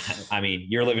now, then I mean,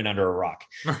 you're living under a rock.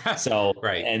 So,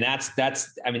 and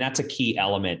that's a key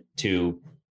element to,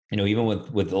 even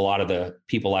with a lot of the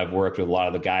people I've worked with, a lot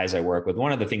of the guys I work with,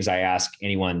 one of the things I ask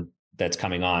anyone that's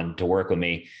coming on to work with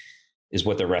me is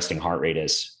what their resting heart rate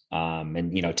is.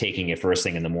 And, taking it first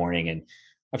thing in the morning. And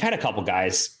I've had a couple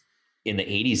guys in the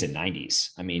 80s and 90s.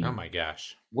 I mean, oh my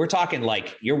gosh, we're talking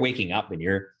like you're waking up and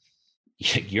you're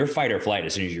fight or flight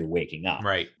as soon as you're waking up.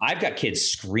 Right. I've got kids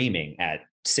screaming at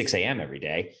 6 a.m. every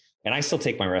day, and I still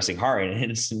take my resting heart rate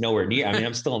and it's nowhere near. I mean,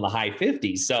 I'm still in the high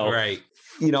 50s. So,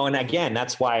 and again,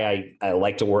 that's why I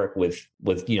like to work with,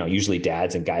 usually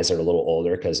dads and guys that are a little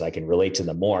older, because I can relate to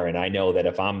them more. And I know that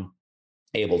if I'm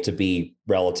able to be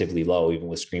relatively low, even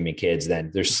with screaming kids,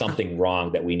 then there's something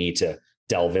wrong that we need to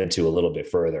delve into a little bit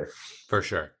further. For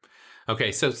sure.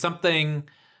 Okay. So something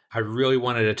I really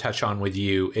wanted to touch on with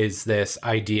you is this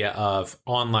idea of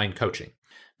online coaching,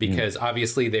 because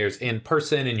obviously there's in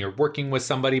person and you're working with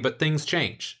somebody, but things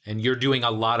change and you're doing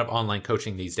a lot of online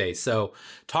coaching these days. So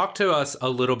talk to us a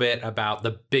little bit about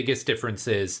the biggest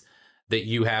differences that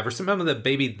you have, or some of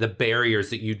the barriers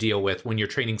that you deal with when you're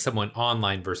training someone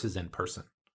online versus in person.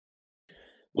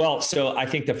 Well, so I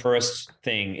think the first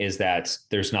thing is that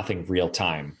there's nothing real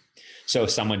time. So if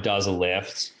someone does a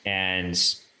lift and,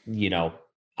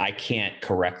 I can't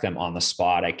correct them on the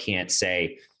spot. I can't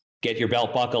say, get your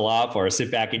belt buckle up or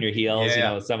sit back in your heels.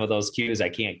 Some of those cues, I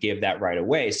can't give that right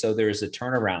away. So there's a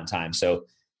turnaround time. So,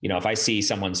 if I see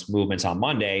someone's movements on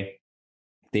Monday,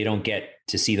 they don't get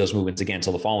to see those movements again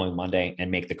until the following Monday and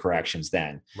make the corrections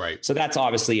then. Right. So that's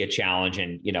obviously a challenge.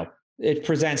 And, it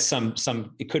presents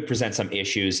it could present some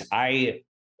issues. I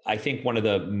think one of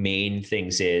the main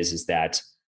things is that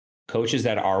coaches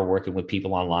that are working with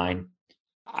people online,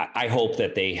 I hope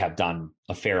that they have done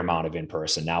a fair amount of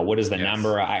in-person. Now, what is the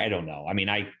number? I don't know. I mean,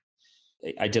 I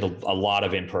did a lot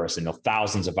of in-person,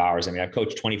 thousands of hours. I mean, I've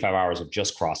coached 25 hours of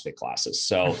just CrossFit classes.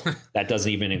 So that doesn't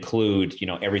even include,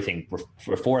 everything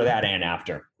before that and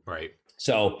after. Right.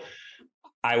 So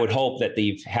I would hope that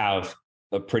they have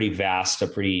a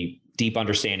pretty deep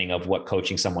understanding of what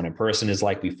coaching someone in person is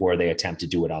like before they attempt to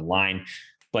do it online.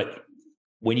 But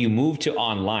when you move to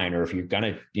online, or if you're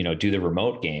going to, do the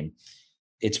remote game,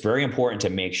 it's very important to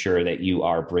make sure that you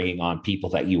are bringing on people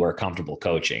that you are comfortable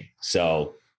coaching.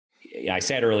 So I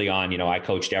said early on, I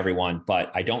coached everyone,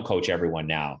 but I don't coach everyone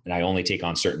now. And I only take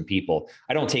on certain people.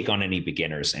 I don't take on any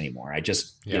beginners anymore. I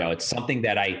just, it's something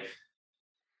that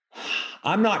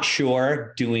I'm not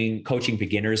sure coaching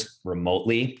beginners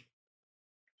remotely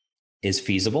is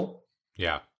feasible.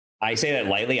 Yeah. I say that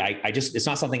lightly. It's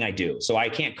not something I do. So I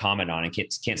can't comment on it.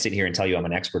 Can't sit here and tell you I'm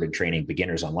an expert in training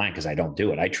beginners online, because I don't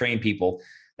do it. I train people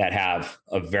that have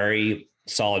a very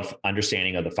solid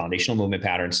understanding of the foundational movement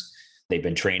patterns. They've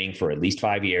been training for at least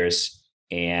 5 years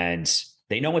and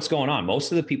they know what's going on.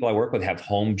 Most of the people I work with have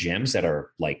home gyms that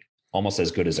are like almost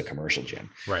as good as a commercial gym.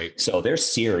 Right. So they're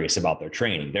serious about their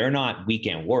training. They're not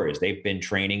weekend warriors. They've been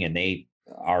training and they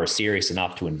are serious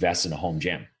enough to invest in a home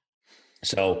gym.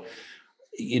 So,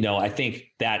 I think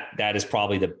that is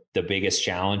probably the biggest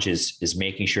challenge is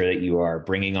making sure that you are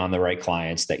bringing on the right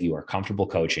clients, that you are comfortable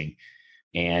coaching,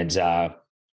 and,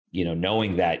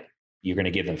 knowing that you're going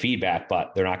to give them feedback,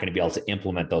 but they're not going to be able to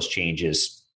implement those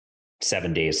changes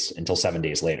 7 days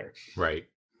later. Right.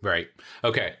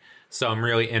 Okay. So I'm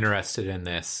really interested in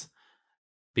this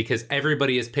because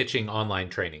everybody is pitching online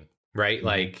training, right? Mm-hmm.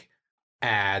 Like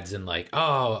ads and like,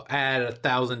 oh, add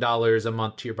 $1,000 a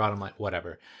month to your bottom line,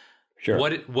 whatever. Sure.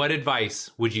 What advice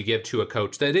would you give to a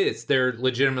coach they're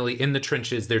legitimately in the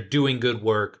trenches, they're doing good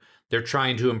work, they're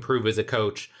trying to improve as a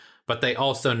coach, but they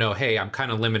also know, hey, I'm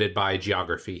kind of limited by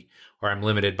geography or I'm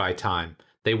limited by time.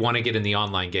 They want to get in the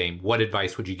online game. What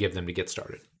advice would you give them to get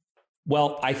started?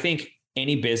 Well, I think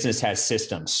any business has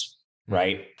systems,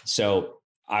 right? So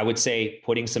I would say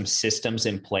putting some systems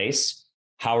in place.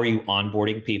 How are you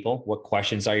onboarding people? What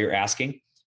questions are you asking?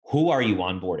 Who are you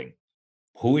onboarding?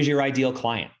 Who is your ideal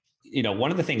client?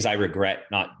 One of the things I regret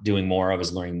not doing more of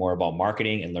is learning more about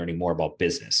marketing and learning more about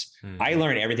business. Mm-hmm. I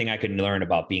learned everything I could learn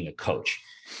about being a coach,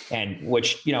 and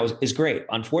which, is great.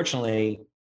 Unfortunately,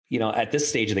 at this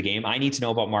stage of the game, I need to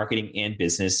know about marketing and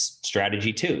business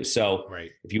strategy too. So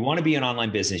If you want to be an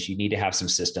online business, you need to have some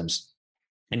systems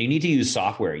and you need to use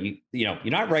software. You're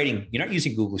not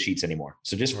using Google Sheets anymore.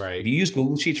 So just if you use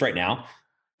Google Sheets right now,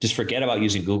 just forget about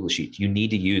using Google Sheets. You need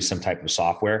to use some type of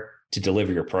software to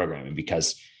deliver your programming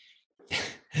because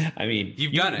I mean,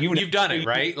 you've done it,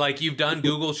 right? Like you've done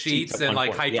Google Sheets and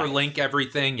like hyperlink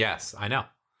everything. Yes, I know.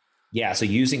 Yeah. So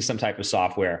using some type of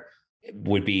software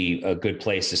would be a good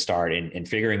place to start in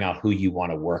figuring out who you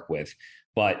want to work with.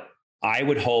 But I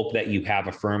would hope that you have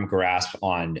a firm grasp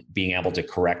on being able to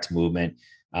correct movement.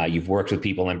 You've worked with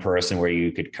people in person where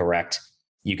you could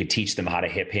teach them how to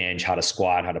hip hinge, how to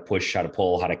squat, how to push, how to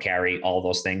pull, how to carry, all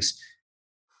those things.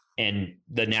 And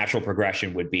the natural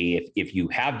progression would be if you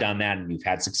have done that and you've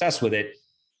had success with it,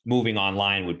 moving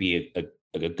online would be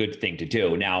a good thing to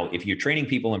do. Now, if you're training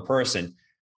people in person,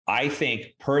 I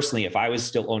think personally, if I was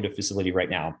still owned a facility right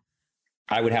now,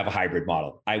 I would have a hybrid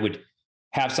model. I would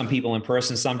have some people in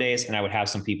person some days, and I would have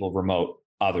some people remote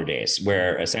other days,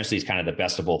 where essentially it's kind of the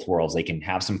best of both worlds. They can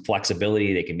have some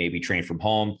flexibility. They can maybe train from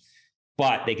home,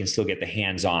 but they can still get the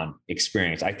hands-on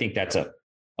experience. I think that's a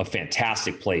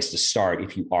fantastic place to start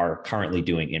if you are currently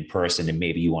doing in person, and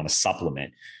maybe you want to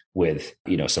supplement with,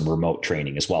 some remote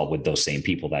training as well with those same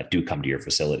people that do come to your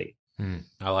facility.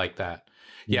 I like that.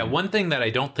 Yeah. One thing that I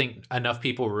don't think enough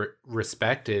people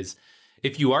respect is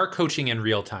if you are coaching in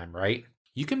real time, right?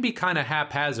 You can be kind of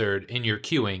haphazard in your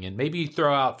cueing and maybe you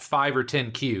throw out 5 or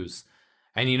 10 cues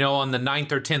and, on the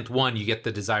 9th or 10th one, you get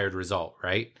the desired result,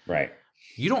 right? Right.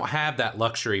 You don't have that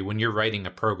luxury when you're writing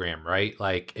a program, right?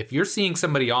 Like if you're seeing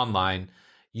somebody online,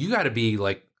 you got to be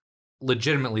like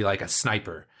legitimately like a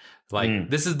sniper. Like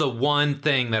this is the one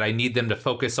thing that I need them to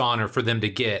focus on or for them to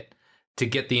get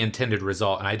the intended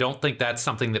result. And I don't think that's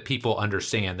something that people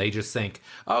understand. They just think,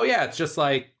 oh yeah, it's just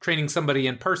like training somebody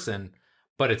in person,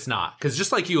 but it's not. Because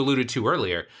just like you alluded to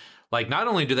earlier, like not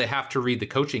only do they have to read the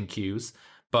coaching cues,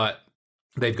 but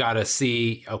they've got to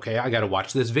see, okay, I got to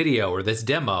watch this video or this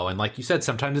demo. And like you said,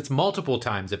 sometimes it's multiple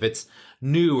times if it's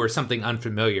new or something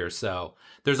unfamiliar. So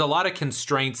there's a lot of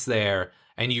constraints there.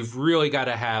 And you've really got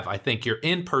to have, I think, your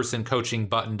in-person coaching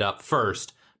buttoned up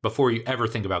first before you ever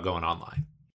think about going online.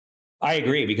 I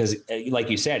agree, because like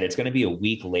you said, it's going to be a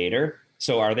week later.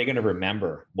 So are they going to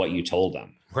remember what you told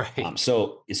them? Right.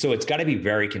 So it's got to be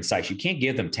very concise. You can't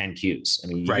give them 10 cues. I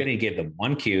mean, you're going to give them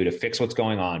one cue to fix what's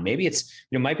going on. Maybe it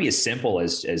might be as simple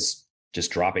as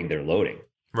just dropping their loading.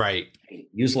 Right.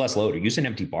 Use less load or use an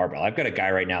empty barbell. I've got a guy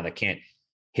right now that can't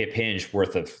hip hinge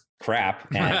worth of crap.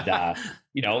 And,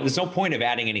 there's no point of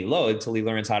adding any load until he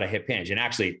learns how to hip hinge. And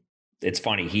actually, it's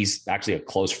funny. He's actually a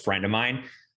close friend of mine.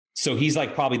 So he's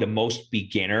like probably the most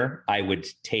beginner I would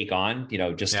take on,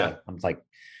 I'm like,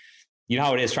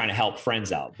 how it is trying to help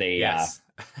friends out. They,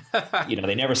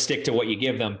 they never stick to what you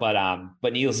give them,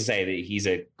 but needless to say that he's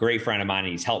a great friend of mine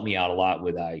and he's helped me out a lot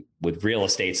with real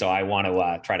estate. So I want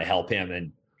to try to help him.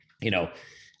 And,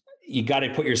 you got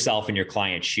to put yourself in your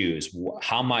client's shoes.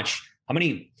 How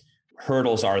many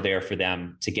hurdles are there for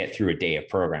them to get through a day of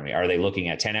programming? Are they looking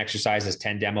at 10 exercises,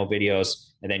 10 demo videos,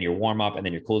 and then your warm up and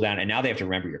then your cool down? And now they have to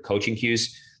remember your coaching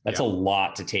cues. That's a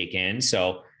lot to take in.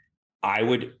 So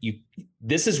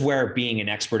this is where being an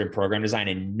expert in program design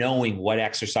and knowing what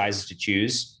exercises to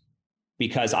choose,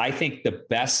 because I think the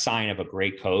best sign of a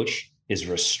great coach is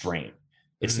restraint.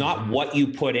 It's not what you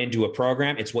put into a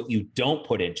program. It's what you don't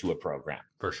put into a program.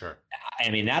 For sure. I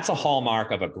mean, that's a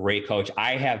hallmark of a great coach.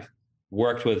 I have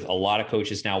worked with a lot of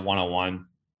coaches now one-on-one,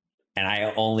 and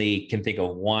I only can think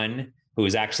of one who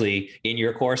is actually in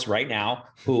your course right now,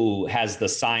 who has the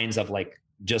signs of like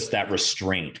just that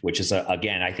restraint, which is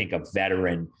again, I think a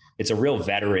veteran. It's a real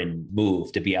veteran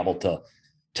move to be able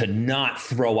to not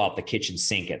throw out the kitchen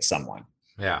sink at someone.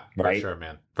 Yeah, right? For sure,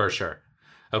 man. For sure.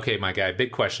 Okay, my guy,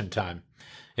 big question time.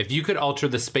 If you could alter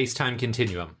the space-time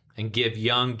continuum and give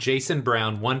young Jason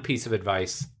Brown one piece of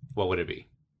advice, what would it be?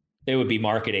 It would be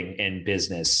marketing and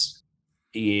business.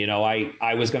 You know,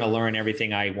 I was going to learn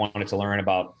everything I wanted to learn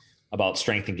about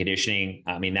strength and conditioning.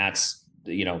 I mean, that's,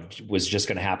 you know, was just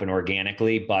going to happen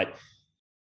organically. But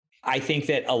I think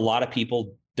that a lot of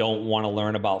people don't want to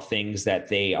learn about things that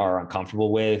they are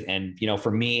uncomfortable with. And, you know,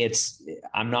 for me,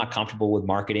 I'm not comfortable with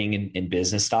marketing and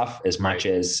business stuff as much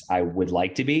as I would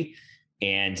like to be.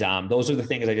 And those are the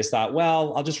things I just thought,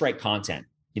 well, I'll just write content.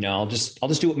 You know, I'll just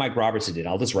do what Mike Robertson did.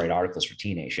 I'll just write articles for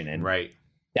T Nation, and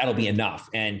that'll be enough.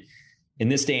 And in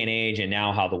this day and age, and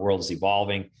now how the world is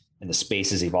evolving and the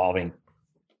space is evolving,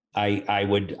 I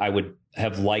would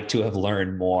have liked to have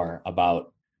learned more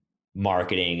about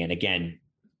marketing. And again,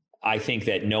 I think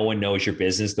that no one knows your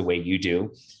business the way you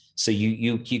do. So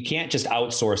you can't just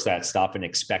outsource that stuff and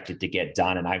expect it to get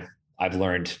done. And I've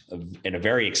learned in a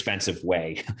very expensive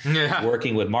way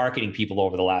working with marketing people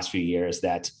over the last few years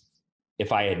that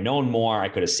if I had known more, I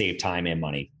could have saved time and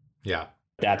money. Yeah.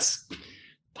 That's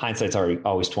hindsight's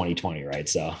always 20/20, right?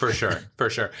 So for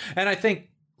sure. And I think,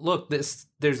 look,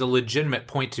 there's a legitimate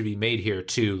point to be made here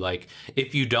too. Like,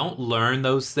 if you don't learn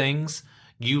those things,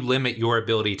 you limit your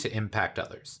ability to impact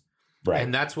others. Right.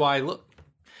 And that's why, look,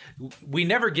 we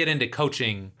never get into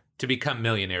coaching to become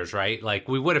millionaires, right? Like,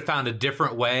 we would have found a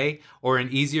different way or an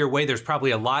easier way. There's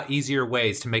probably a lot easier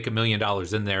ways to make $1 million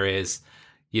than there is,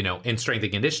 you know, in strength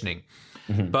and conditioning.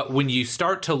 Mm-hmm. But when you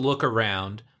start to look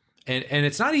around, and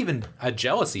it's not even a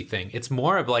jealousy thing, it's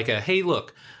more of like hey,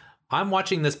 look, I'm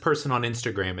watching this person on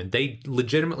Instagram and they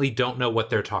legitimately don't know what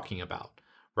they're talking about,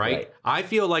 right? I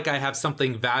feel like I have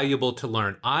something valuable to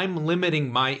learn. I'm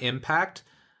limiting my impact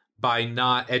by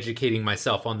not educating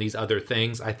myself on these other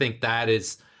things. I think that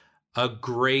is a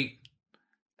great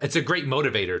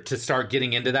motivator to start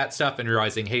getting into that stuff and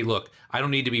realizing, hey, look, I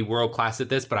don't need to be world class at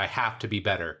this, but I have to be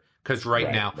better. Because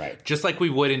now, just like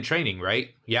we would in training, right?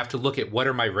 You have to look at what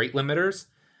are my rate limiters,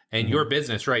 and your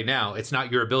business right now, it's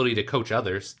not your ability to coach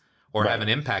others or have an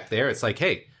impact there. It's like,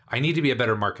 hey, I need to be a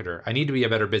better marketer. I need to be a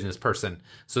better business person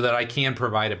so that I can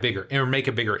provide make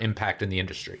a bigger impact in the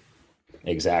industry.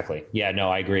 Exactly. Yeah,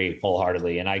 no, I agree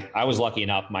wholeheartly. And I was lucky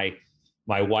enough. My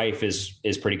wife is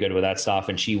pretty good with that stuff,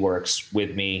 and she works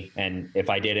with me. And if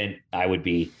I didn't, I would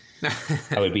be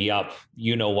up,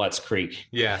 what's creek.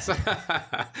 Yes.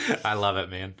 I love it,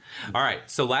 man. All right.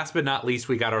 So last but not least,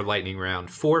 we got our lightning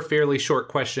round. 4 fairly short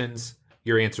questions.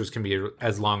 Your answers can be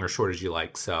as long or short as you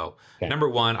like. So Number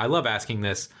 1, I love asking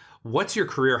this. What's your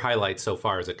career highlight so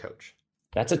far as a coach?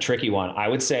 That's a tricky one. I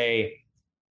would say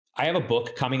I have a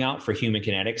book coming out for Human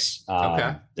Kinetics.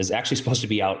 It's actually supposed to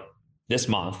be out this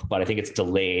month, but I think it's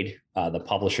delayed. The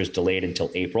publisher's delayed until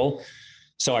April.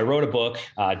 So I wrote a book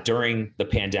during the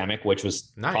pandemic, which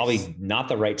was probably not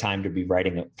the right time to be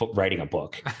writing a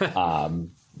book,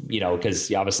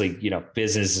 because obviously,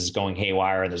 business is going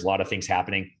haywire and there's a lot of things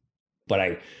happening. But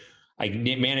I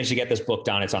managed to get this book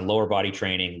done. It's on lower body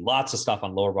training, lots of stuff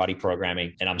on lower body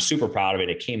programming, and I'm super proud of it.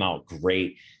 It came out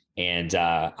great. And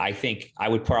I think I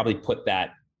would probably put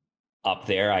that up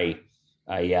there.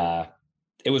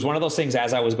 It was one of those things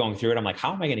as I was going through it, I'm like,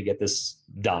 how am I going to get this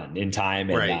done in time?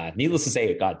 And needless to say,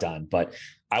 it got done. But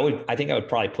I think I would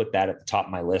probably put that at the top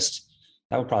of my list.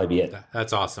 That would probably be it.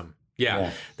 That's awesome.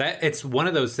 Yeah. It's one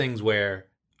of those things where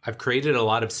I've created a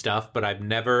lot of stuff, but I've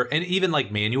never, and even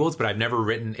like manuals, but I've never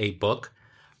written a book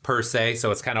per se. So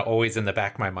it's kind of always in the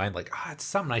back of my mind, like, it's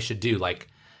something I should do. Like,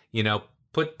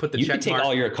 put the check mark. You can take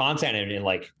all your content and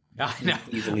like, I know,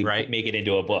 easily make it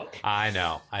into a book. I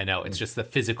know. It's just the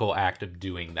physical act of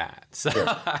doing that. So,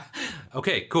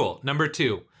 okay, cool. Number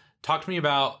 2, talk to me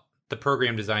about the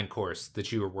program design course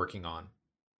that you were working on.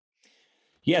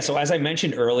 Yeah. So as I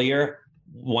mentioned earlier,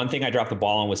 one thing I dropped the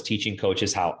ball on was teaching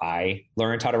coaches how I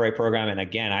learned how to write program. And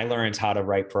again, I learned how to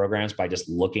write programs by just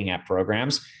looking at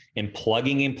programs and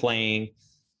plugging and playing,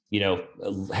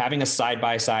 having a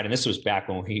side-by-side. And this was back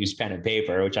when we used pen and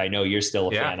paper, which I know you're still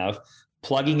a fan of.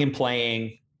 Plugging and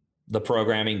playing the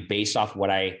programming based off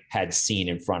what I had seen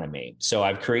in front of me. So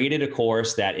I've created a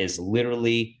course that is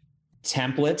literally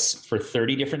templates for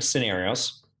 30 different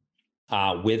scenarios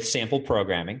with sample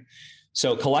programming.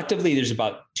 So collectively, there's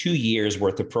about 2 years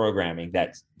worth of programming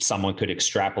that someone could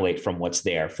extrapolate from what's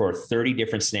there for 30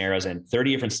 different scenarios. And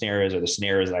 30 different scenarios are the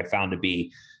scenarios that I found to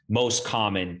be most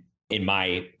common in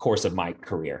my course of my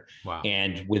career. Wow.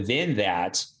 And within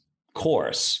that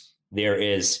course,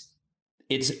 it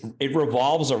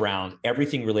revolves around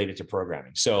everything related to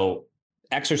programming. So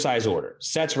exercise order,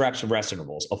 sets, reps, and rest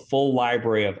intervals, a full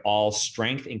library of all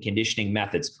strength and conditioning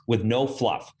methods with no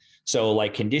fluff. So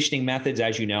like conditioning methods,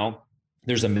 as you know,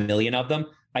 there's a million of them.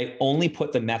 I only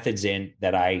put the methods in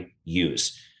that I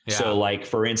use. Yeah. So like,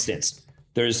 for instance,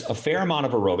 there's a fair amount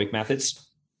of aerobic methods,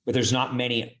 but there's not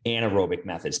many anaerobic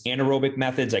methods. Anaerobic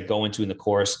methods I go into in the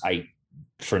course,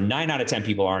 for 9 out of 10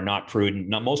 people are not prudent.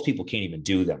 Most people can't even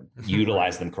do them,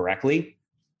 utilize them correctly.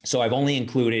 So I've only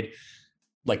included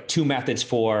like 2 methods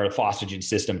for the phosphagen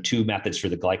system, 2 methods for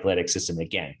the glycolytic system.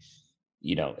 Again,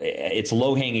 it's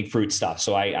low hanging fruit stuff.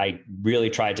 So I really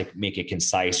tried to make it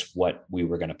concise what we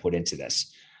were going to put into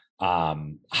this.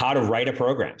 How to write a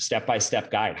program, step-by-step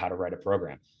guide, how to write a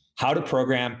program, how to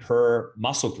program per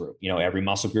muscle group. Every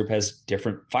muscle group has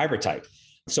different fiber type.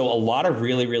 So a lot of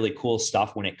really, really cool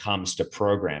stuff when it comes to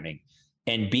programming,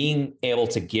 and being able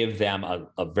to give them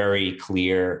a very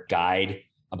clear guide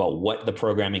about what the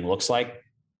programming looks like.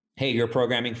 Hey, you're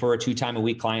programming for a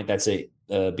 2-time-a-week client that's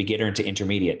a beginner into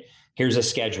intermediate. Here's a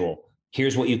schedule.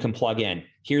 Here's what you can plug in.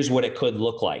 Here's what it could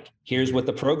look like. Here's what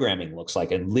the programming looks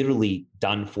like, and literally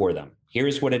done for them.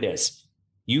 Here's what it is.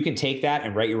 You can take that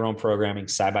and write your own programming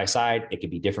side by side. It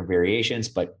could be different variations,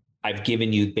 but I've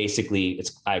given you basically,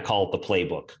 I call it the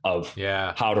playbook of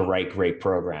how to write great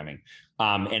programming.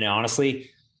 And honestly,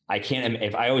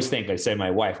 I always think, I say to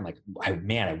my wife, I'm like,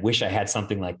 I wish I had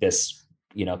something like this,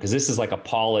 because this is like a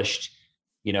polished,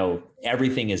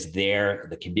 everything is there.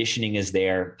 The conditioning is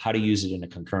there, how to use it in a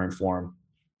concurrent form.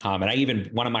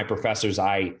 And one of my professors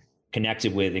I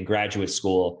connected with in graduate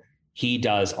school, he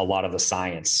does a lot of the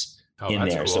science in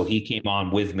there. Cool. So he came on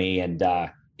with me, and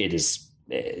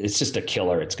it's just a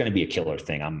killer. It's going to be a killer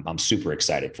thing. I'm super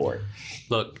excited for it.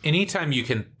 Look, anytime you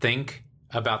can think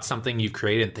about something you've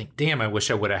created and think, damn, I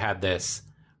wish I would have had this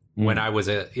when I was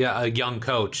a young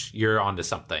coach, you're onto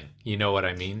something. You know what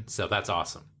I mean? So that's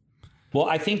awesome. Well,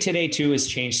 I think today too has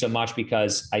changed so much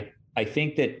because I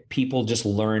think that people just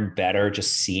learn better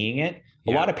just seeing it.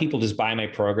 A lot of people just buy my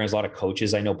programs. A lot of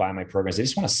coaches I know buy my programs. They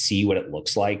just want to see what it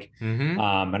looks like.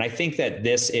 Mm-hmm. And I think that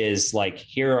this is like,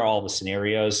 here are all the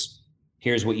scenarios.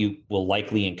 Here's what you will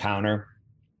likely encounter,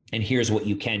 and here's what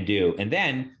you can do. And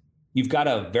then you've got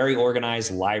a very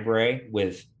organized library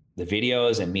with the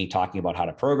videos and me talking about how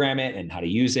to program it and how to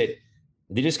use it.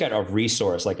 They just got a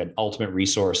resource, like an ultimate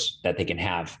resource that they can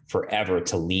have forever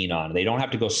to lean on. They don't have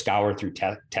to go scour through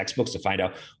textbooks to find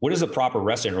out what is the proper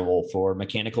rest interval for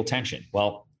mechanical tension.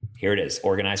 Well, here it is,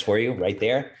 organized for you right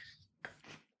there.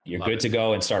 You're good to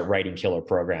go and start writing killer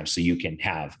programs so you can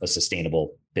have a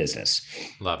sustainable business.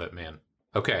 Love it, man.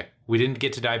 Okay. We didn't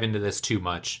get to dive into this too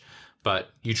much, but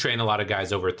you train a lot of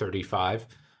guys over 35.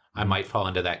 I might fall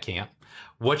into that camp.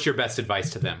 What's your best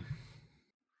advice to them?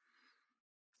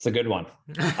 It's a good one.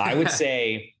 I would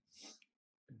say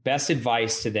best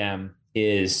advice to them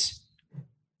is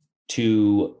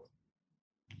to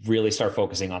really start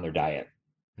focusing on their diet.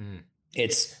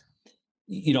 It's,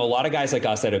 a lot of guys like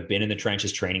us that have been in the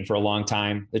trenches training for a long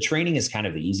time, the training is kind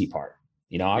of the easy part.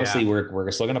 Obviously we're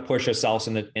still going to push ourselves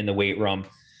in the weight room,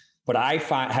 but I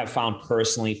have found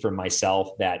personally for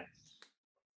myself that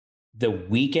the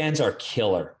weekends are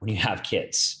killer when you have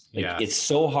kids. It's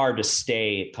so hard to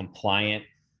stay compliant.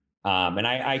 And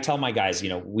I tell my guys,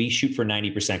 we shoot for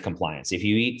 90% compliance. If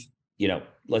you eat,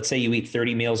 let's say you eat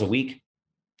 30 meals a week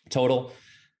total,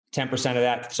 10% of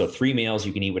that. So 3 meals,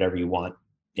 you can eat whatever you want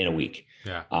in a week.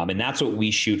 Yeah. And that's what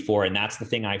we shoot for. And that's the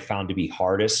thing I found to be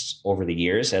hardest over the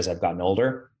years as I've gotten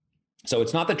older. So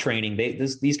it's not the training.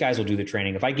 These guys will do the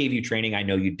training. If I gave you training, I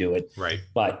know you'd do it. Right.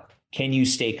 But can you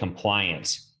stay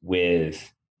compliant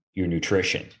with your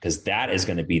nutrition? Because that is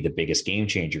going to be the biggest game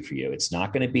changer for you. It's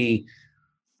not going to be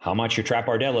how much your trap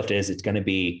bar deadlift is. It's going to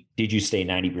be, did you stay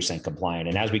 90% compliant?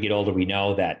 And as we get older, we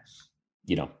know that,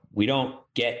 we don't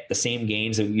get the same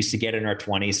gains that we used to get in our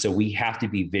 20s. So we have to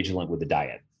be vigilant with the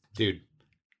diet. Dude,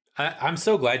 I'm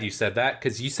so glad you said that,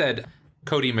 because you said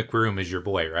Cody McBroom is your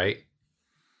boy, right?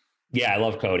 Yeah, I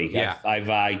love Cody. Yeah.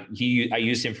 I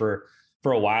used him for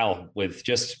a while with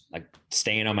just like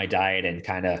staying on my diet, and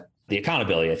kind of the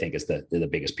accountability, I think, is the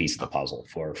biggest piece of the puzzle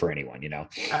for anyone,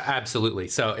 Absolutely.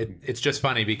 So it's just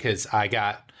funny because I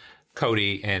got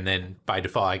Cody, and then by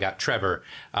default I got Trevor,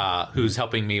 who's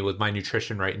helping me with my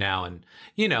nutrition right now. And,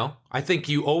 I think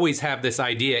you always have this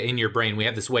idea in your brain. We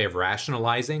have this way of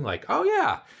rationalizing, like, oh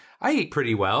yeah, I eat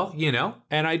pretty well,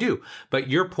 and I do. But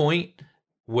your point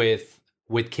with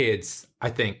kids, I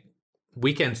think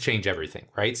weekends change everything,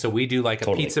 right? So we do like a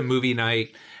Totally. pizza movie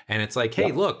night, and it's like,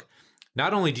 hey, look,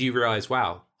 not only do you realize,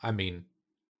 wow, I mean,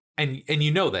 and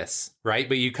this, right?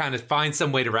 But you kind of find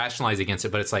some way to rationalize against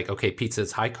it. But it's like, okay, pizza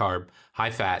is high carb,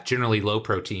 high fat, generally low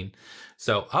protein.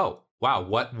 So, oh, wow,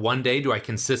 what one day do I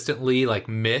consistently like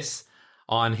miss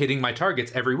on hitting my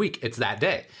targets every week? It's that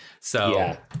day. So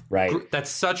yeah, right.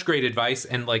 That's such great advice.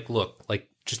 And like, look, like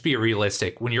just be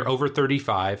realistic. When you're over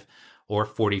 35 or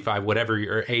 45, whatever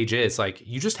your age is, like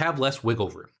you just have less wiggle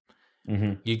room.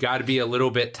 Mm-hmm. You got to be a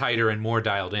little bit tighter and more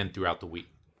dialed in throughout the week.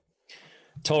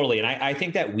 Totally. And I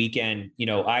think that weekend,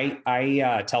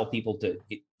 I tell people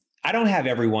I don't have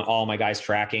all my guys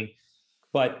tracking,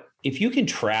 but if you can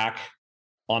track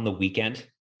on the weekend,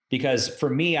 because for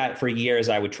me, for years,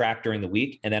 I would track during the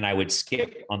week and then I would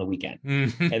skip on the weekend.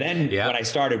 Mm-hmm. And then when I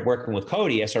started working with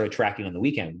Cody, I started tracking on the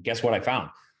weekend. Guess what I found?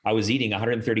 I was eating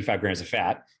 135 grams of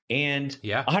fat and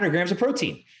 100 grams of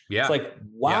protein. Yeah. It's like,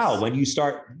 wow, when you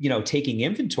start, taking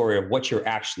inventory of what you're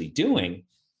actually doing,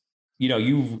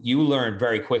 you learn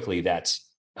very quickly that,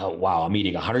 oh, wow, I'm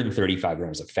eating 135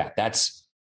 grams of fat. That's,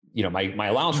 my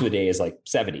allowance for the day is like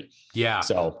 70. Yeah.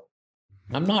 So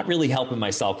I'm not really helping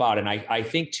myself out. And I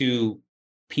think too,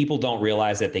 people don't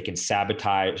realize that they can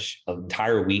sabotage an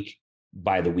entire week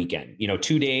by the weekend.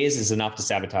 2 days is enough to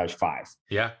sabotage 5.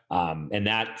 Yeah. And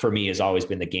that for me has always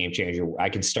been the game changer. I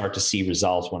can start to see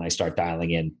results when I start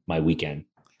dialing in my weekend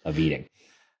of eating.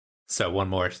 So one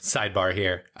more sidebar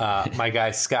here. My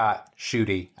guy, Scott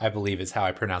Schutte, I believe is how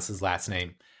I pronounce his last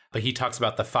name, but he talks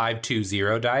about the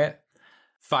 5-2-0 diet,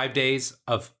 5 days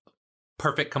of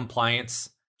perfect compliance,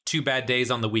 2 bad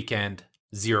days on the weekend,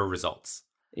 0 results.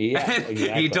 Yeah,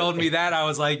 exactly. He told me that. I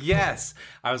was like, yes.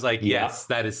 Yes,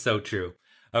 that is so true.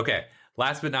 Okay.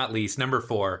 Last but not least, number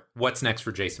 4, what's next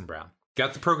for Jason Brown?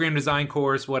 Got the program design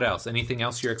course. What else? Anything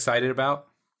else you're excited about?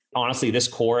 Honestly, this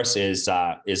course is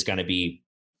going to be,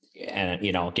 and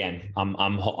again,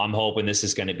 I'm hoping this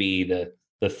is going to be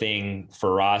the thing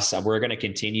for us. We're going to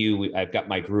continue. I've got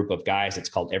my group of guys. It's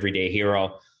called Everyday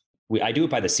Hero. I do it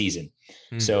by the season.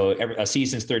 Mm-hmm. So a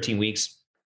season's 13 weeks.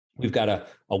 We've got a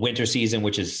winter season,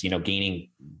 which is, getting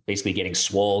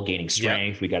swole, gaining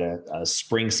strength. Yeah. We got a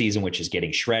spring season, which is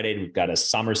getting shredded. We've got a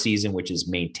summer season, which is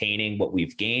maintaining what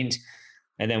we've gained.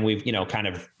 And then we've, kind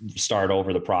of start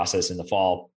over the process in the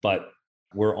fall, but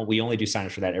we only do sign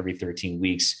up for that every 13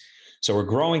 weeks. So we're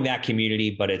growing that community,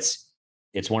 but it's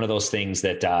one of those things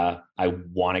that I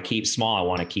want to keep small. I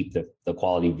want to keep the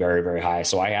quality very, very high.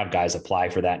 So I have guys apply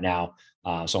for that now.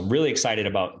 So I'm really excited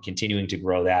about continuing to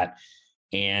grow that.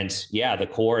 And the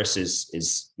course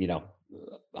is,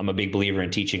 I'm a big believer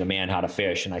in teaching a man how to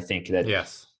fish. And I think that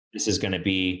this is going to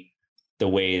be the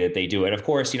way that they do it. Of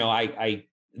course, there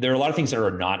are a lot of things that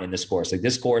are not in this course. Like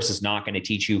this course is not going to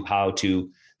teach you how to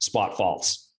spot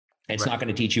faults. It's not going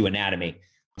to teach you anatomy.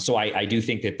 So I do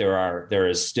think that there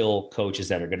is still coaches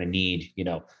that are going to need,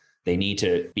 they need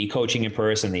to be coaching in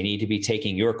person. They need to be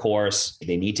taking your course.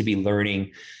 They need to be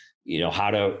learning,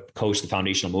 how to coach the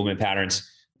foundational movement patterns.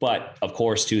 But of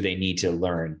course, too, they need to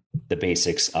learn the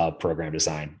basics of program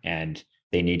design, and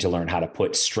they need to learn how to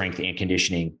put strength and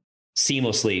conditioning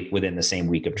seamlessly within the same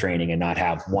week of training and not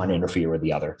have one interfere with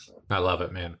the other. I love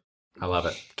it, man. I love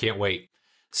it. Can't wait.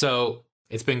 So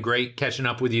it's been great catching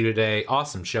up with you today.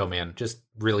 Awesome show, man. Just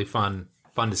really fun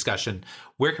discussion.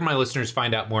 Where can my listeners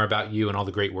find out more about you and all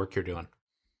the great work you're doing?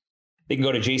 They can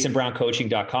go to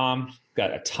jasonbrowncoaching.com.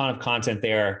 Got a ton of content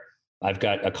there. I've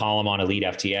got a column on Elite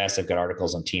FTS. I've got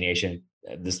articles on T Nation.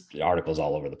 This article's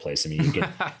all over the place. I mean,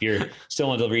 if you're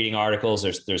still into reading articles,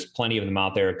 there's plenty of them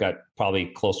out there. I've got probably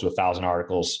close to 1,000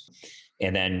 articles.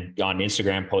 And then on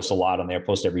Instagram, post a lot on there,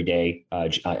 post every day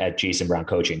at Jason Brown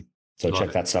Coaching. So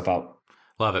check that stuff out.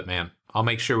 Love it, man. I'll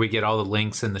make sure we get all the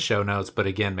links in the show notes. But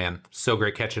again, man, so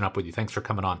great catching up with you. Thanks for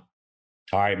coming on.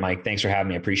 All right, Mike. Thanks for having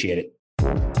me. I appreciate it.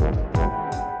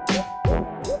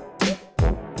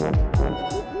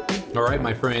 All right,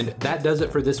 my friend, that does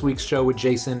it for this week's show with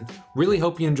Jason. Really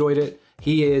hope you enjoyed it.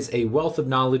 He is a wealth of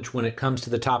knowledge when it comes to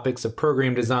the topics of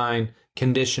program design,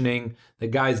 conditioning. The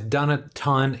guy's done a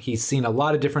ton. He's seen a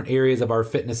lot of different areas of our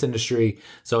fitness industry.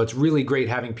 So it's really great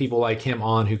having people like him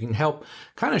on who can help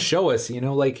kind of show us,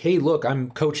 like, hey, look,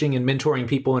 I'm coaching and mentoring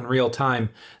people in real time.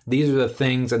 These are the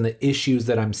things and the issues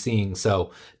that I'm seeing.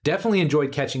 So definitely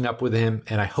enjoyed catching up with him,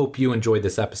 and I hope you enjoyed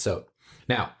this episode.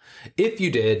 Now, if you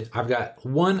did, I've got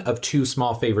one of 2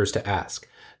 small favors to ask.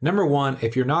 Number 1,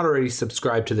 if you're not already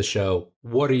subscribed to the show,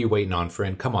 what are you waiting on,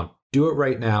 friend? Come on, Do it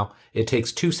right now. It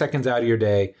takes 2 seconds out of your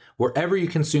day. Wherever you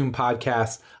consume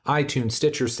podcasts, iTunes,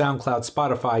 Stitcher, SoundCloud,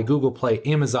 Spotify, Google Play,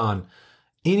 Amazon,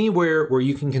 anywhere where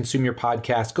you can consume your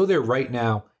podcast, go there right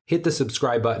now. Hit the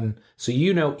subscribe button so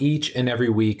you know each and every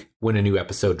week when a new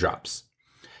episode drops.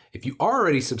 If you are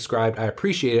already subscribed, I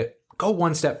appreciate it. Go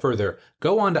one step further.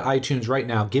 Go on to iTunes right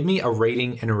now. Give me a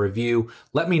rating and a review.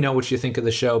 Let me know what you think of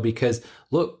the show because,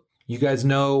 look, you guys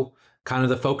know kind of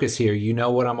the focus here. You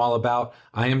know what I'm all about.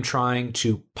 I am trying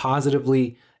to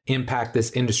positively impact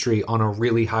this industry on a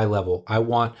really high level. I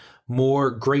want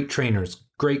more great trainers,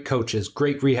 great coaches,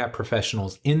 great rehab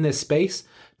professionals in this space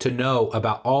to know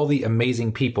about all the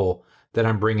amazing people that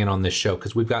I'm bringing on this show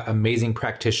because we've got amazing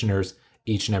practitioners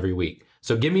each and every week.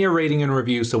 So give me a rating and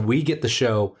review so we get the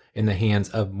show in the hands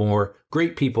of more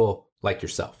great people like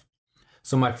yourself.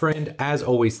 So my friend, as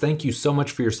always, thank you so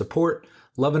much for your support.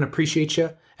 Love and appreciate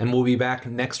you. And we'll be back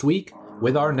next week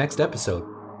with our next episode.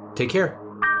 Take care.